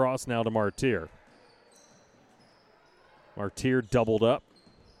 gets it across now to Martyr. Martyr doubled up,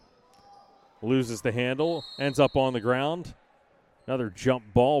 loses the handle, ends up on the ground. Another jump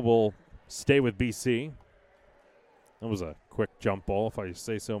ball will stay with BC. That was a quick jump ball, if I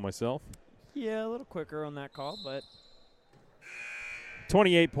say so myself. Yeah, a little quicker on that call, but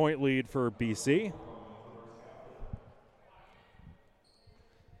 28-point lead for BC.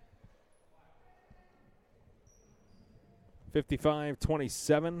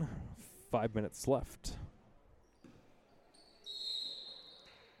 (55-27), 5 minutes left.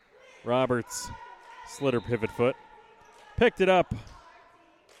 Roberts slid her pivot foot, picked it up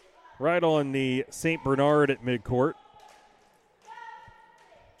right on the St. Bernard at midcourt.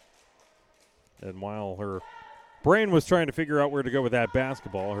 And while her brain was trying to figure out where to go with that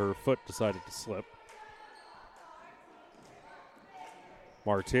basketball, her foot decided to slip.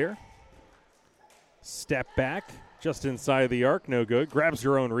 Martyr, step back, just inside the arc, no good. Grabs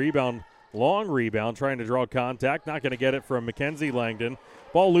her own rebound, long rebound, trying to draw contact. Not going to get it from Mackenzie Langdon.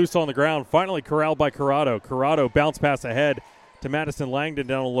 Ball loose on the ground, finally corralled by Corrado. Corrado bounce pass ahead to Madison Langdon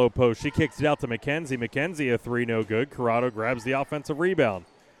down a low post. She kicks it out to Mackenzie. Mackenzie, a 3, no good. Corrado grabs the offensive rebound.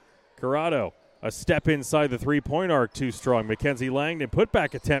 Corrado, a step inside the three-point arc, too strong. Mackenzie Langdon,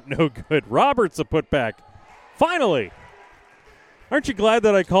 putback attempt, no good. Roberts, a putback. Finally. Aren't you glad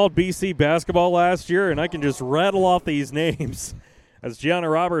that I called BC basketball last year and I can just rattle off these names? As Gianna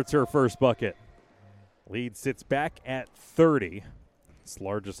Roberts, her first bucket. Lead sits back at 30. It's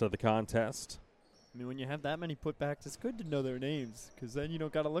largest of the contest. I mean, when you have that many putbacks, it's good to know their names because then you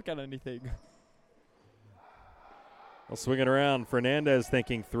don't got to look at anything. I'll swing it around. Fernandez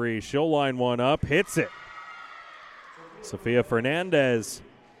thinking 3. She'll line one up. Hits it. Sofia Fernandez.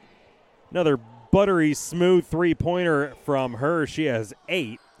 Another buttery, smooth three-pointer from her. She has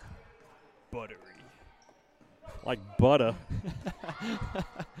 8. Buttery. Like butter.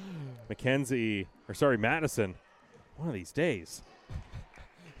 Madison. One of these days.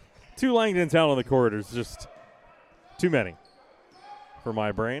 2 Langdons out on the court is just too many for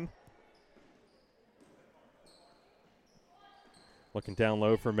my brain. Looking down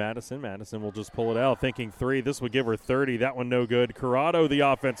low for Madison. Madison will just pull it out, thinking 3. This would give her 30. That one no good. Corrado, the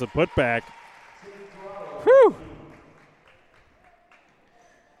offensive putback. Whew.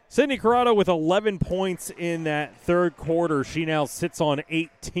 Sydney Corrado with 11 points in that third quarter. She now sits on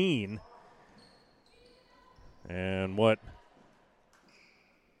 18. And what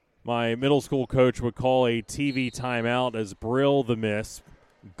my middle school coach would call a TV timeout as Brill the miss,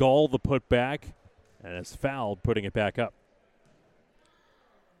 Gall the putback, and is fouled, putting it back up.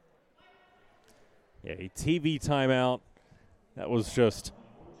 Yeah, a TV timeout. That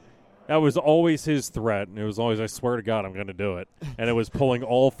was always his threat, and it was always, I swear to God, I'm going to do it. And it was pulling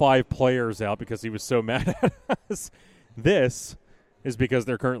all 5 players out because he was so mad at us. This is because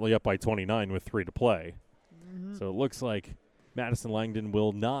they're currently up by 29 with 3 to play. Mm-hmm. So it looks like Madison Langdon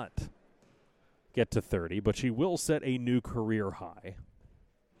will not get to 30, but she will set a new career high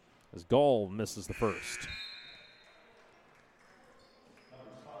as Gall misses the first.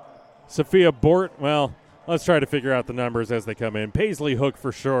 Sophia well, let's try to figure out the numbers as they come in. Paisley Hook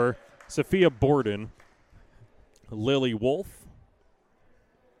for sure. Sophia Borden. Lily Wolf.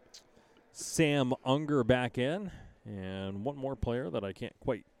 Sam Unger back in. And one more player that I can't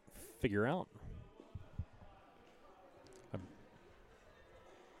quite figure out.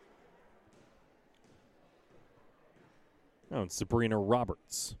 Oh, and Sabrina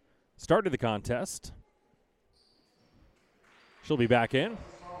Roberts started the contest. She'll be back in.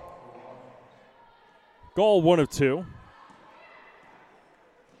 Goal 1 of 2.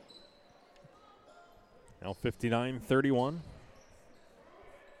 Now 59-31.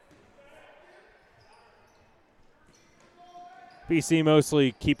 BC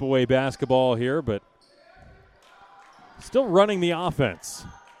mostly keep away basketball here, but still running the offense.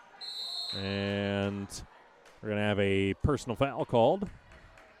 And we're going to have a personal foul called.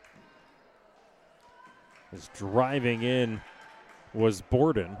 As driving in was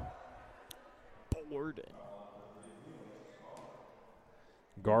Borden.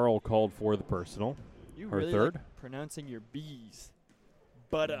 Garl called for the personal. You her really third. Like pronouncing your B's.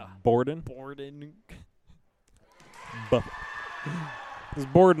 Butta. Borden. As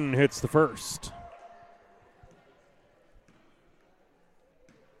Borden hits the first.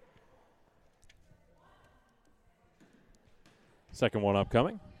 Second one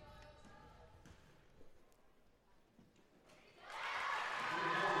upcoming.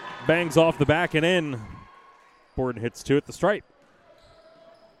 Bangs off the back and in. Borden hits 2 at the stripe.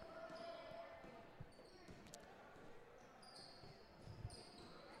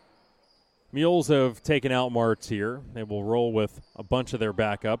 Mules have taken out Martyr. They will roll with a bunch of their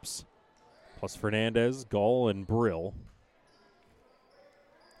backups, plus Fernandez, Gall, and Brill.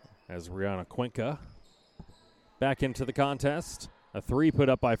 As Rihanna Cuenca back into the contest. A 3 put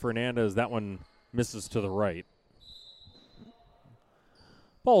up by Fernandez. That one misses to the right.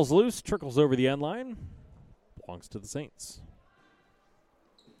 Ball's loose, trickles over the end line. Belongs to the Saints.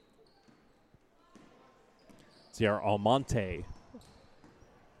 Sierra Almonte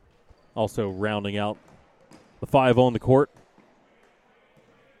also rounding out the 5 on the court.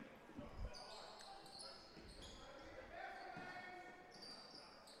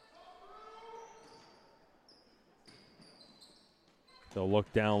 They'll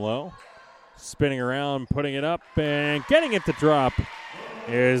look down low. Spinning around, putting it up, and getting it to drop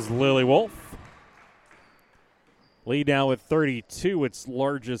is Lily Wolf. Lead now with 32, its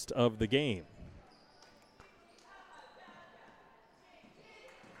largest of the game.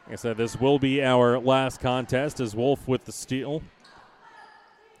 Like I said, this will be our last contest as Wolf with the steal.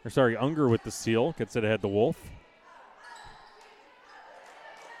 Unger with the steal. Gets it ahead to Wolf.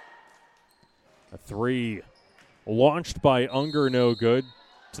 A 3 launched by Unger, no good.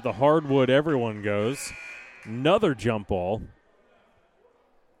 To the hardwood, everyone goes. Another jump ball.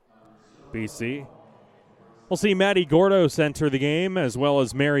 BC. We'll see Maddie Gordos enter the game, as well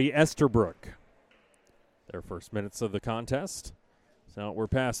as Mary Esterbrook. Their first minutes of the contest. So we're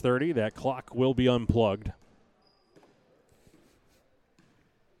past 30. That clock will be unplugged.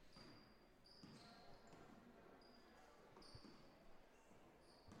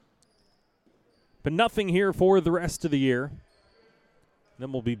 But nothing here for the rest of the year.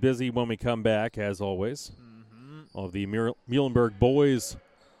 Then we'll be busy when we come back, as always. Of the Muhlenberg boys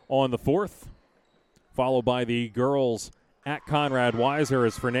on the 4th, followed by the girls at Conrad Weiser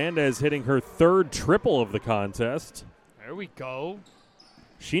as Fernandez hitting her 3rd triple of the contest. There we go.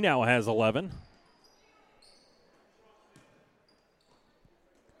 She now has 11.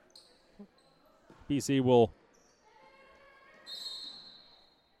 BC will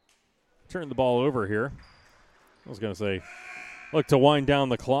turn the ball over here. I was going to say, look to wind down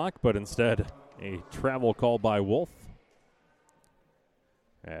the clock, but instead a travel call by Wolf.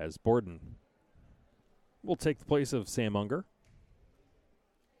 As Borden will take the place of Sam Unger.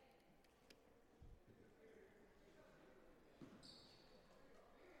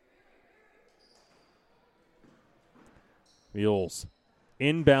 Mules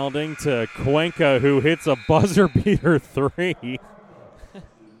inbounding to Cuenca, who hits a buzzer beater 3.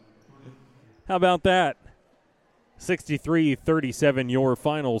 How about that? 63-37 your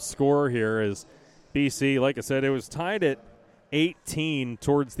final score here as BC, like I said, it was tied at 18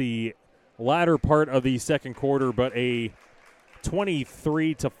 towards the latter part of the second quarter, but a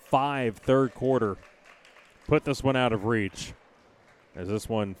 23-5 third quarter put this one out of reach, as this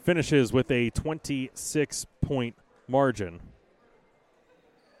one finishes with a 26-point margin.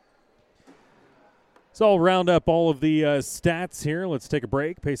 So I'll round up all of the stats here. Let's take a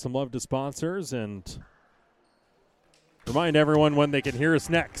break, pay some love to sponsors, and remind everyone when they can hear us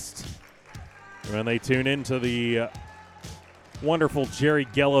next. When they tune into the wonderful Jerry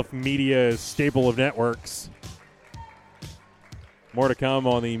Gelliff Media stable of networks. More to come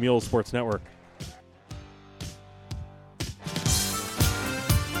on the Mule Sports Network.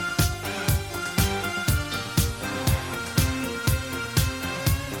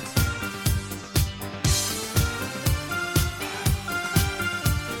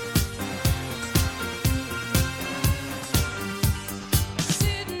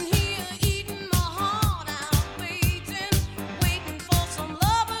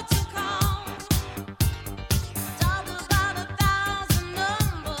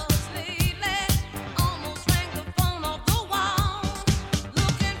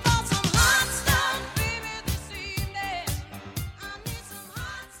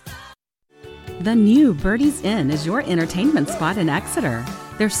 The new Birdie's Inn is your entertainment spot in Exeter.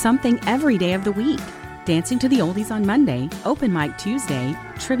 There's something every day of the week. Dancing to the oldies on Monday, open mic Tuesday,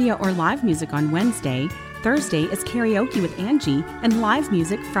 trivia or live music on Wednesday. Thursday is karaoke with Angie, and live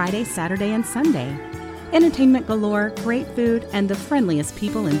music Friday, Saturday, and Sunday. Entertainment galore, great food, and the friendliest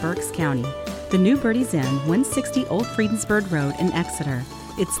people in Berks County. The new Birdie's Inn, 160 Old Friedensburg Road in Exeter.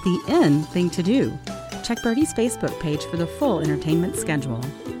 It's the in thing to do. Check Birdie's Facebook page for the full entertainment schedule.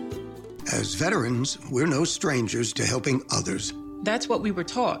 As veterans, we're no strangers to helping others. That's what we were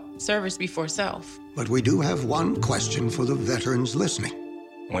taught, service before self. But we do have one question for the veterans listening.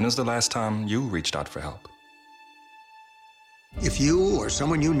 When was the last time you reached out for help? If you or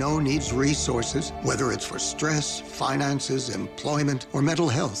someone you know needs resources, whether it's for stress, finances, employment, or mental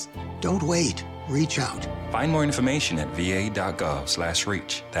health, don't wait. Reach out. Find more information at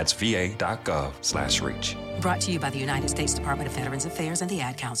va.gov/reach. That's va.gov/reach. Brought to you by the United States Department of Veterans Affairs and the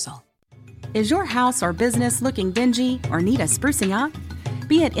Ad Council. Is your house or business looking dingy or need a sprucing up?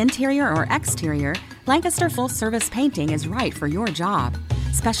 Be it interior or exterior, Lancaster Full Service Painting is right for your job.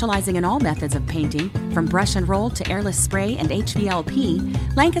 Specializing in all methods of painting, from brush and roll to airless spray and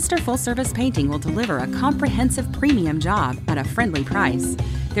HVLP, Lancaster Full Service Painting will deliver a comprehensive premium job at a friendly price.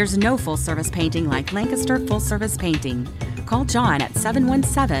 There's no full-service painting like Lancaster Full Service Painting. Call John at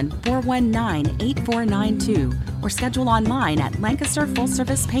 717-419-8492 or schedule online at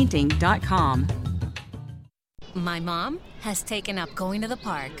lancasterfullservicepainting.com. My mom has taken up going to the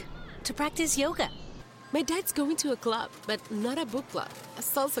park to practice yoga. My dad's going to a club, but not a book club, a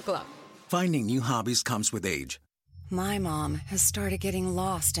salsa club. Finding new hobbies comes with age. My mom has started getting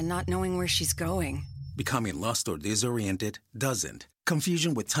lost and not knowing where she's going. Becoming lost or disoriented doesn't.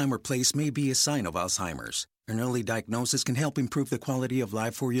 Confusion with time or place may be a sign of Alzheimer's. An early diagnosis can help improve the quality of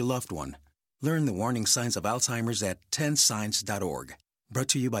life for your loved one. Learn the warning signs of Alzheimer's at 10signs.org. Brought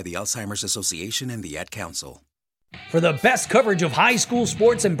to you by the Alzheimer's Association and the Ad Council. For the best coverage of high school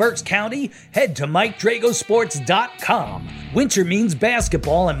sports in Berks County, head to MikeDragosports.com. Winter means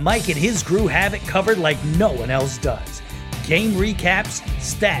basketball, and Mike and his crew have it covered like no one else does. Game recaps,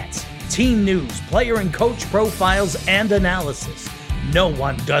 stats, team news, player and coach profiles, and analysis. No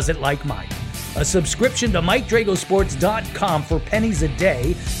one does it like Mike. A subscription to MikeDragosports.com for pennies a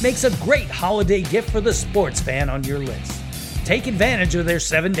day makes a great holiday gift for the sports fan on your list. Take advantage of their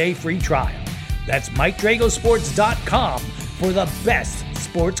 7-day free trial. That's MikeDragosports.com for the best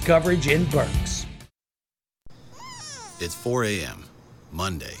sports coverage in Berks. It's 4 a.m.,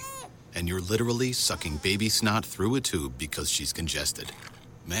 Monday, and you're literally sucking baby snot through a tube because she's congested.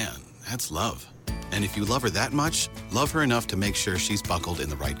 Man, that's love. And if you love her that much, love her enough to make sure she's buckled in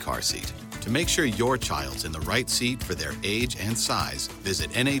the right car seat. To make sure your child's in the right seat for their age and size,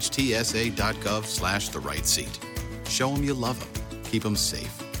 visit nhtsa.gov/the-right seat. Show them you love them. Keep them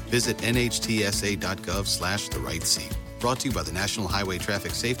safe. Visit nhtsa.gov/the-right seat. Brought to you by the National Highway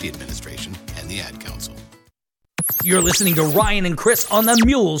Traffic Safety Administration and the Ad Council. You're listening to Ryan and Chris on the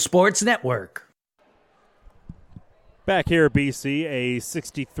Mule Sports Network. Back here at BC, a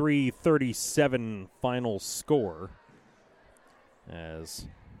 63-37 final score, as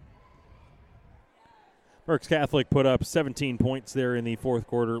Berks Catholic put up 17 points there in the fourth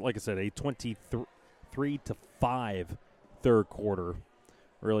quarter. Like I said, a 23-5 third quarter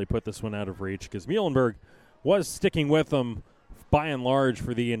really put this one out of reach, because Muhlenberg was sticking with them by and large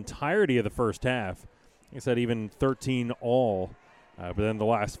for the entirety of the first half. Like I said, even 13 all But then the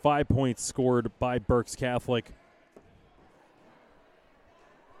last 5 points scored by Berks Catholic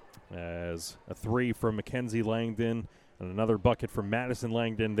as a 3 from Mackenzie Langdon and another bucket from Madison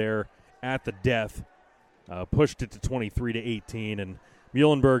Langdon there at the death. Pushed it to 23-18, and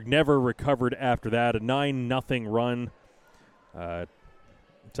Muhlenberg never recovered after that. A 9-0 run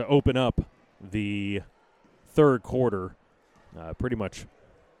to open up the third quarter. Pretty much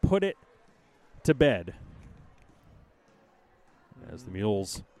put it to bed as the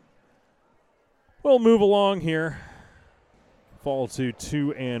Mules will move along here. Fall to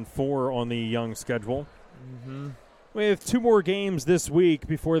 2-4 on the young schedule. We have 2 more games this week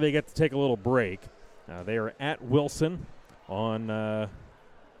before they get to take a little break. They are at Wilson on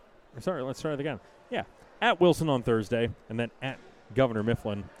let's try it again. Yeah, at Wilson on Thursday, and then at Governor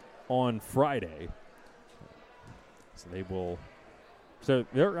Mifflin on Friday. So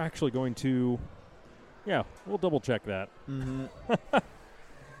they're actually going to, we'll double-check that.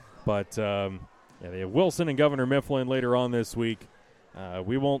 But, they have Wilson and Governor Mifflin later on this week.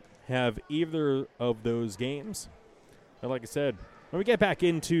 We won't have either of those games. But like I said, when we get back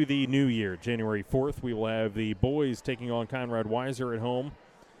into the new year, January 4th, we will have the boys taking on Conrad Weiser at home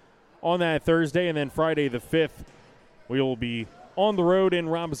on that Thursday. And then Friday the 5th, we will be on the road in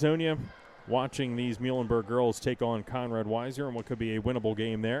Robesonia watching these Muhlenberg girls take on Conrad Weiser in what could be a winnable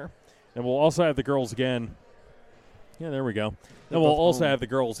game there. And we'll also have the girls again. Yeah, there we go. And we'll also have the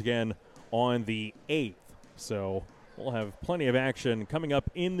girls again on the 8th. So we'll have plenty of action coming up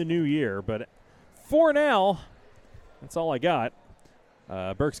in the new year. But for now, that's all I got.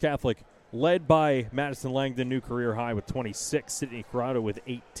 Berks Catholic led by Madison Langdon, new career high with 26. Sydney Corrado with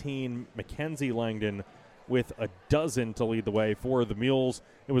 18. Mackenzie Langdon with a dozen to lead the way for the Mules.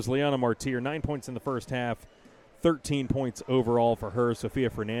 It was Liana Martir, 9 points in the first half, 13 points overall for her. Sofia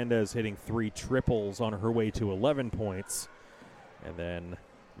Fernandez hitting 3 triples on her way to 11 points. And then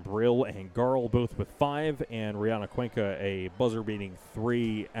Brill and Garl both with 5, and Rihanna Cuenca a buzzer-beating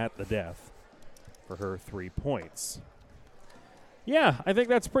 3 at the death for her 3 points. Yeah, I think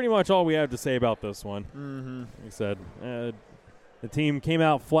that's pretty much all we have to say about this one. Like I said, the team came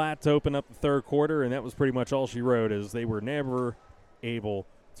out flat to open up the third quarter, and that was pretty much all she wrote, is they were never able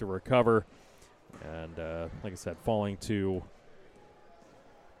to recover. And like I said, falling to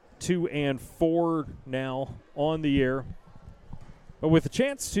 2-4 now on the year. But with a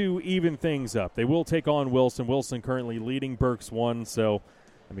chance to even things up, they will take on Wilson. Wilson currently leading Berks 1, so,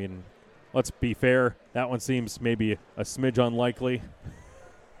 I mean, let's be fair. That one seems maybe a smidge unlikely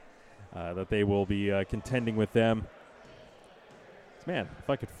that they will be contending with them. Man, if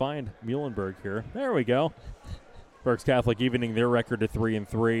I could find Muhlenberg here. There we go. Berks Catholic evening their record to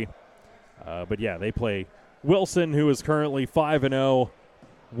 3-3. But, yeah, they play Wilson, who is currently 5-0,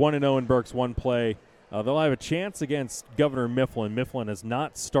 1-0 in Berks 1 play. They'll have a chance against Governor Mifflin. Mifflin has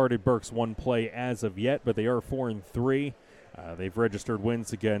not started Berks 1 play as of yet, but they are 4-3. They've registered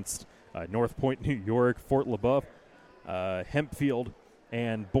wins against North Point, New York, Fort LaBeouf, Hempfield,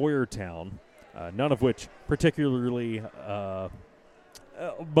 and Boyertown, none of which particularly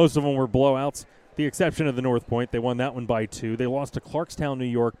most of them were blowouts. The exception of the North Point. They won that one by 2. They lost to Clarkstown, New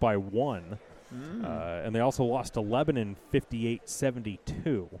York by 1. And they also lost to Lebanon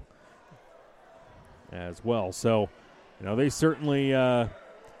 58-72 as well. So, they certainly have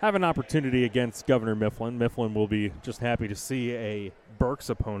an opportunity against Governor Mifflin. Mifflin will be just happy to see a Berks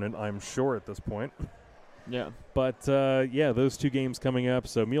opponent, I'm sure, at this point. Yeah. But, those 2 games coming up.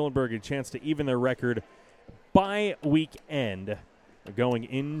 So Muhlenberg a chance to even their record by weekend going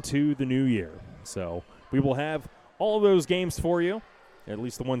into the new year. So we will have all of those games for you, at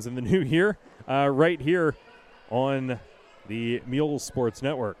least the ones in the new year, right here on the Mules Sports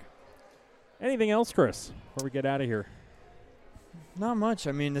Network. Anything else, Chris, before we get out of here? Not much.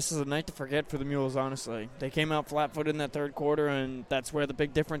 I mean, this is a night to forget for the Mules, honestly. They came out flat-footed in that third quarter, and that's where the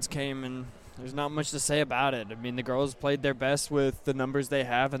big difference came, and there's not much to say about it. I mean, the girls played their best with the numbers they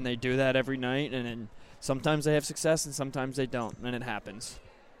have, and they do that every night, and sometimes they have success and sometimes they don't, and it happens.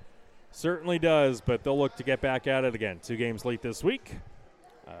 Certainly does, but they'll look to get back at it again. 2 games late this week.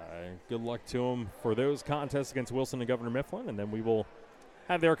 Good luck to them for those contests against Wilson and Governor Mifflin, and then we will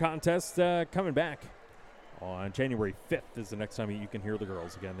have their contest coming back on January 5th is the next time you can hear the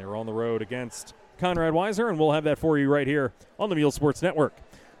girls again. They're on the road against Conrad Weiser, and we'll have that for you right here on the Mule Sports Network.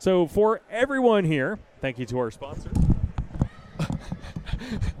 So for everyone here, thank you to our sponsor.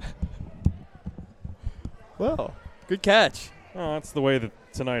 Well, good catch. Oh, that's the way that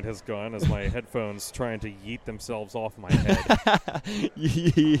tonight has gone, as my headphones trying to yeet themselves off my head.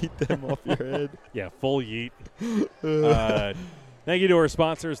 Yeet them off your head. Yeah, full yeet. Thank you to our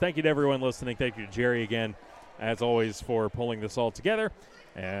sponsors. Thank you to everyone listening. Thank you to Jerry again as always, for pulling this all together.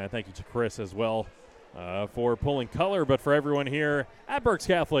 And thank you to Chris as well for pulling color. But for everyone here at Berks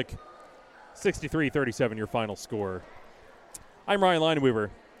Catholic, 63-37 your final score. I'm Ryan Lineweaver.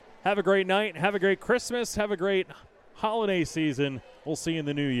 Have a great night. Have a great Christmas. Have a great holiday season. We'll see you in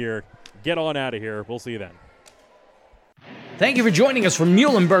the new year. Get on out of here. We'll see you then. Thank you for joining us for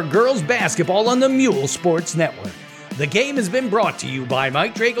Muhlenberg Girls Basketball on the Mule Sports Network. The game has been brought to you by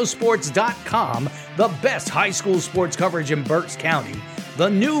MikeDragosports.com, the best high school sports coverage in Berks County, the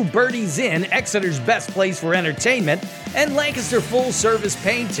new Birdie's Inn, Exeter's best place for entertainment, and Lancaster Full Service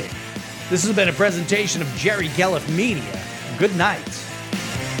Painting. This has been a presentation of Jerry Gelliff Media. Good night.